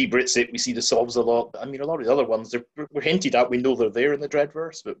see BritSit, we see the Sovs a lot. I mean, a lot of the other ones, we're hinted at. We know they're there in the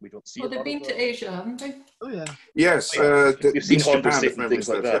Dreadverse, but we don't see. They've been to Asia, haven't they? Oh yeah. Yes, we've seen Honda Sit and things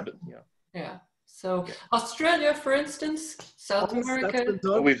like that. But, yeah. So Australia, for instance, South America.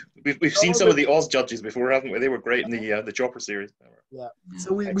 We've seen some of the Oz judges before, haven't we? They were great in the Chopper series. Yeah.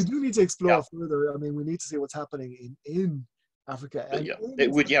 So we do need to explore further. I mean, we need to see what's happening in Africa. And it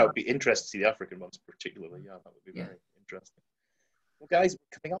would be interesting to see the African ones particularly. Yeah, that would be very interesting. Well, guys,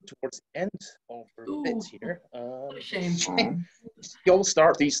 we're coming up towards the end of our bits here. Shame. You all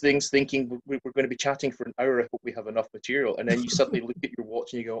start these things thinking we're going to be chatting for an hour. I hope we have enough material, and then you suddenly look at your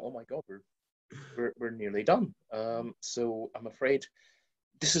watch and you go, "Oh my God, we're nearly done." So I'm afraid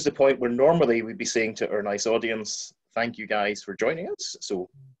this is the point where normally we'd be saying to our nice audience, "Thank you guys for joining us." So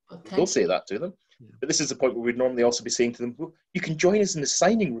we'll say that to them. But this is the point where we'd normally also be saying to them, "Well, you can join us in the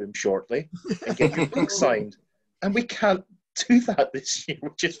signing room shortly and get your book signed," and we can't do that this year,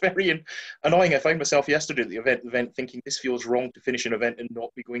 which is very annoying. I found myself yesterday at the event thinking this feels wrong to finish an event and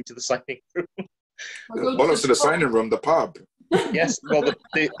not be going to the signing room. Well, to the signing room, the pub. Yes, well,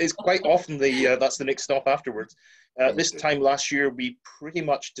 it's quite often that's the next stop afterwards. This time last year, we pretty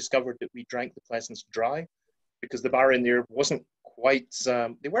much discovered that we drank the Pleasance dry because the bar in there wasn't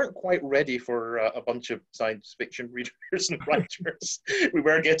quite ready for a bunch of science fiction readers and writers. We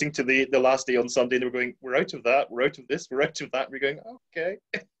were getting to the last day on Sunday, and they were going, "We're out of that. We're out of this. We're out of that." We're going, "Okay."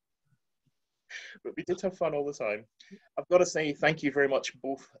 But we did have fun all the time. I've got to say thank you very much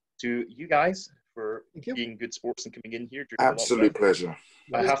both to you guys for being good sports and coming in here during Absolute pleasure.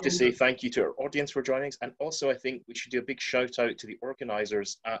 I have to say thank you to our audience for joining us, and also I think we should do a big shout out to the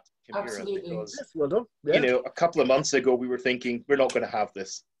organisers at Cymera. Absolutely. Because Yes, well done. Yeah. you know, a couple of months ago we were thinking we're not going to have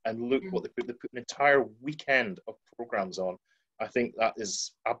this, and look what they put an entire weekend of programs on. I think that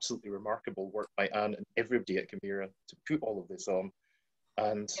is absolutely remarkable work by Anne and everybody at Cymera to put all of this on,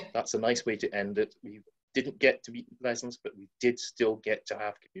 and that's a nice way to end it. We didn't get to meet lessons, but we did still get to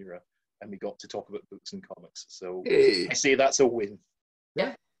have Cymera, and we got to talk about books and comics. So I say that's a win.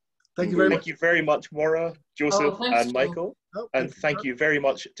 Yeah. Thank you very much. Thank you very much, Maura, Joseph, and Michael. Oh, and thank you very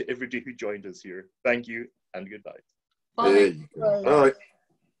much to everybody who joined us here. Thank you and good night. Bye. All right.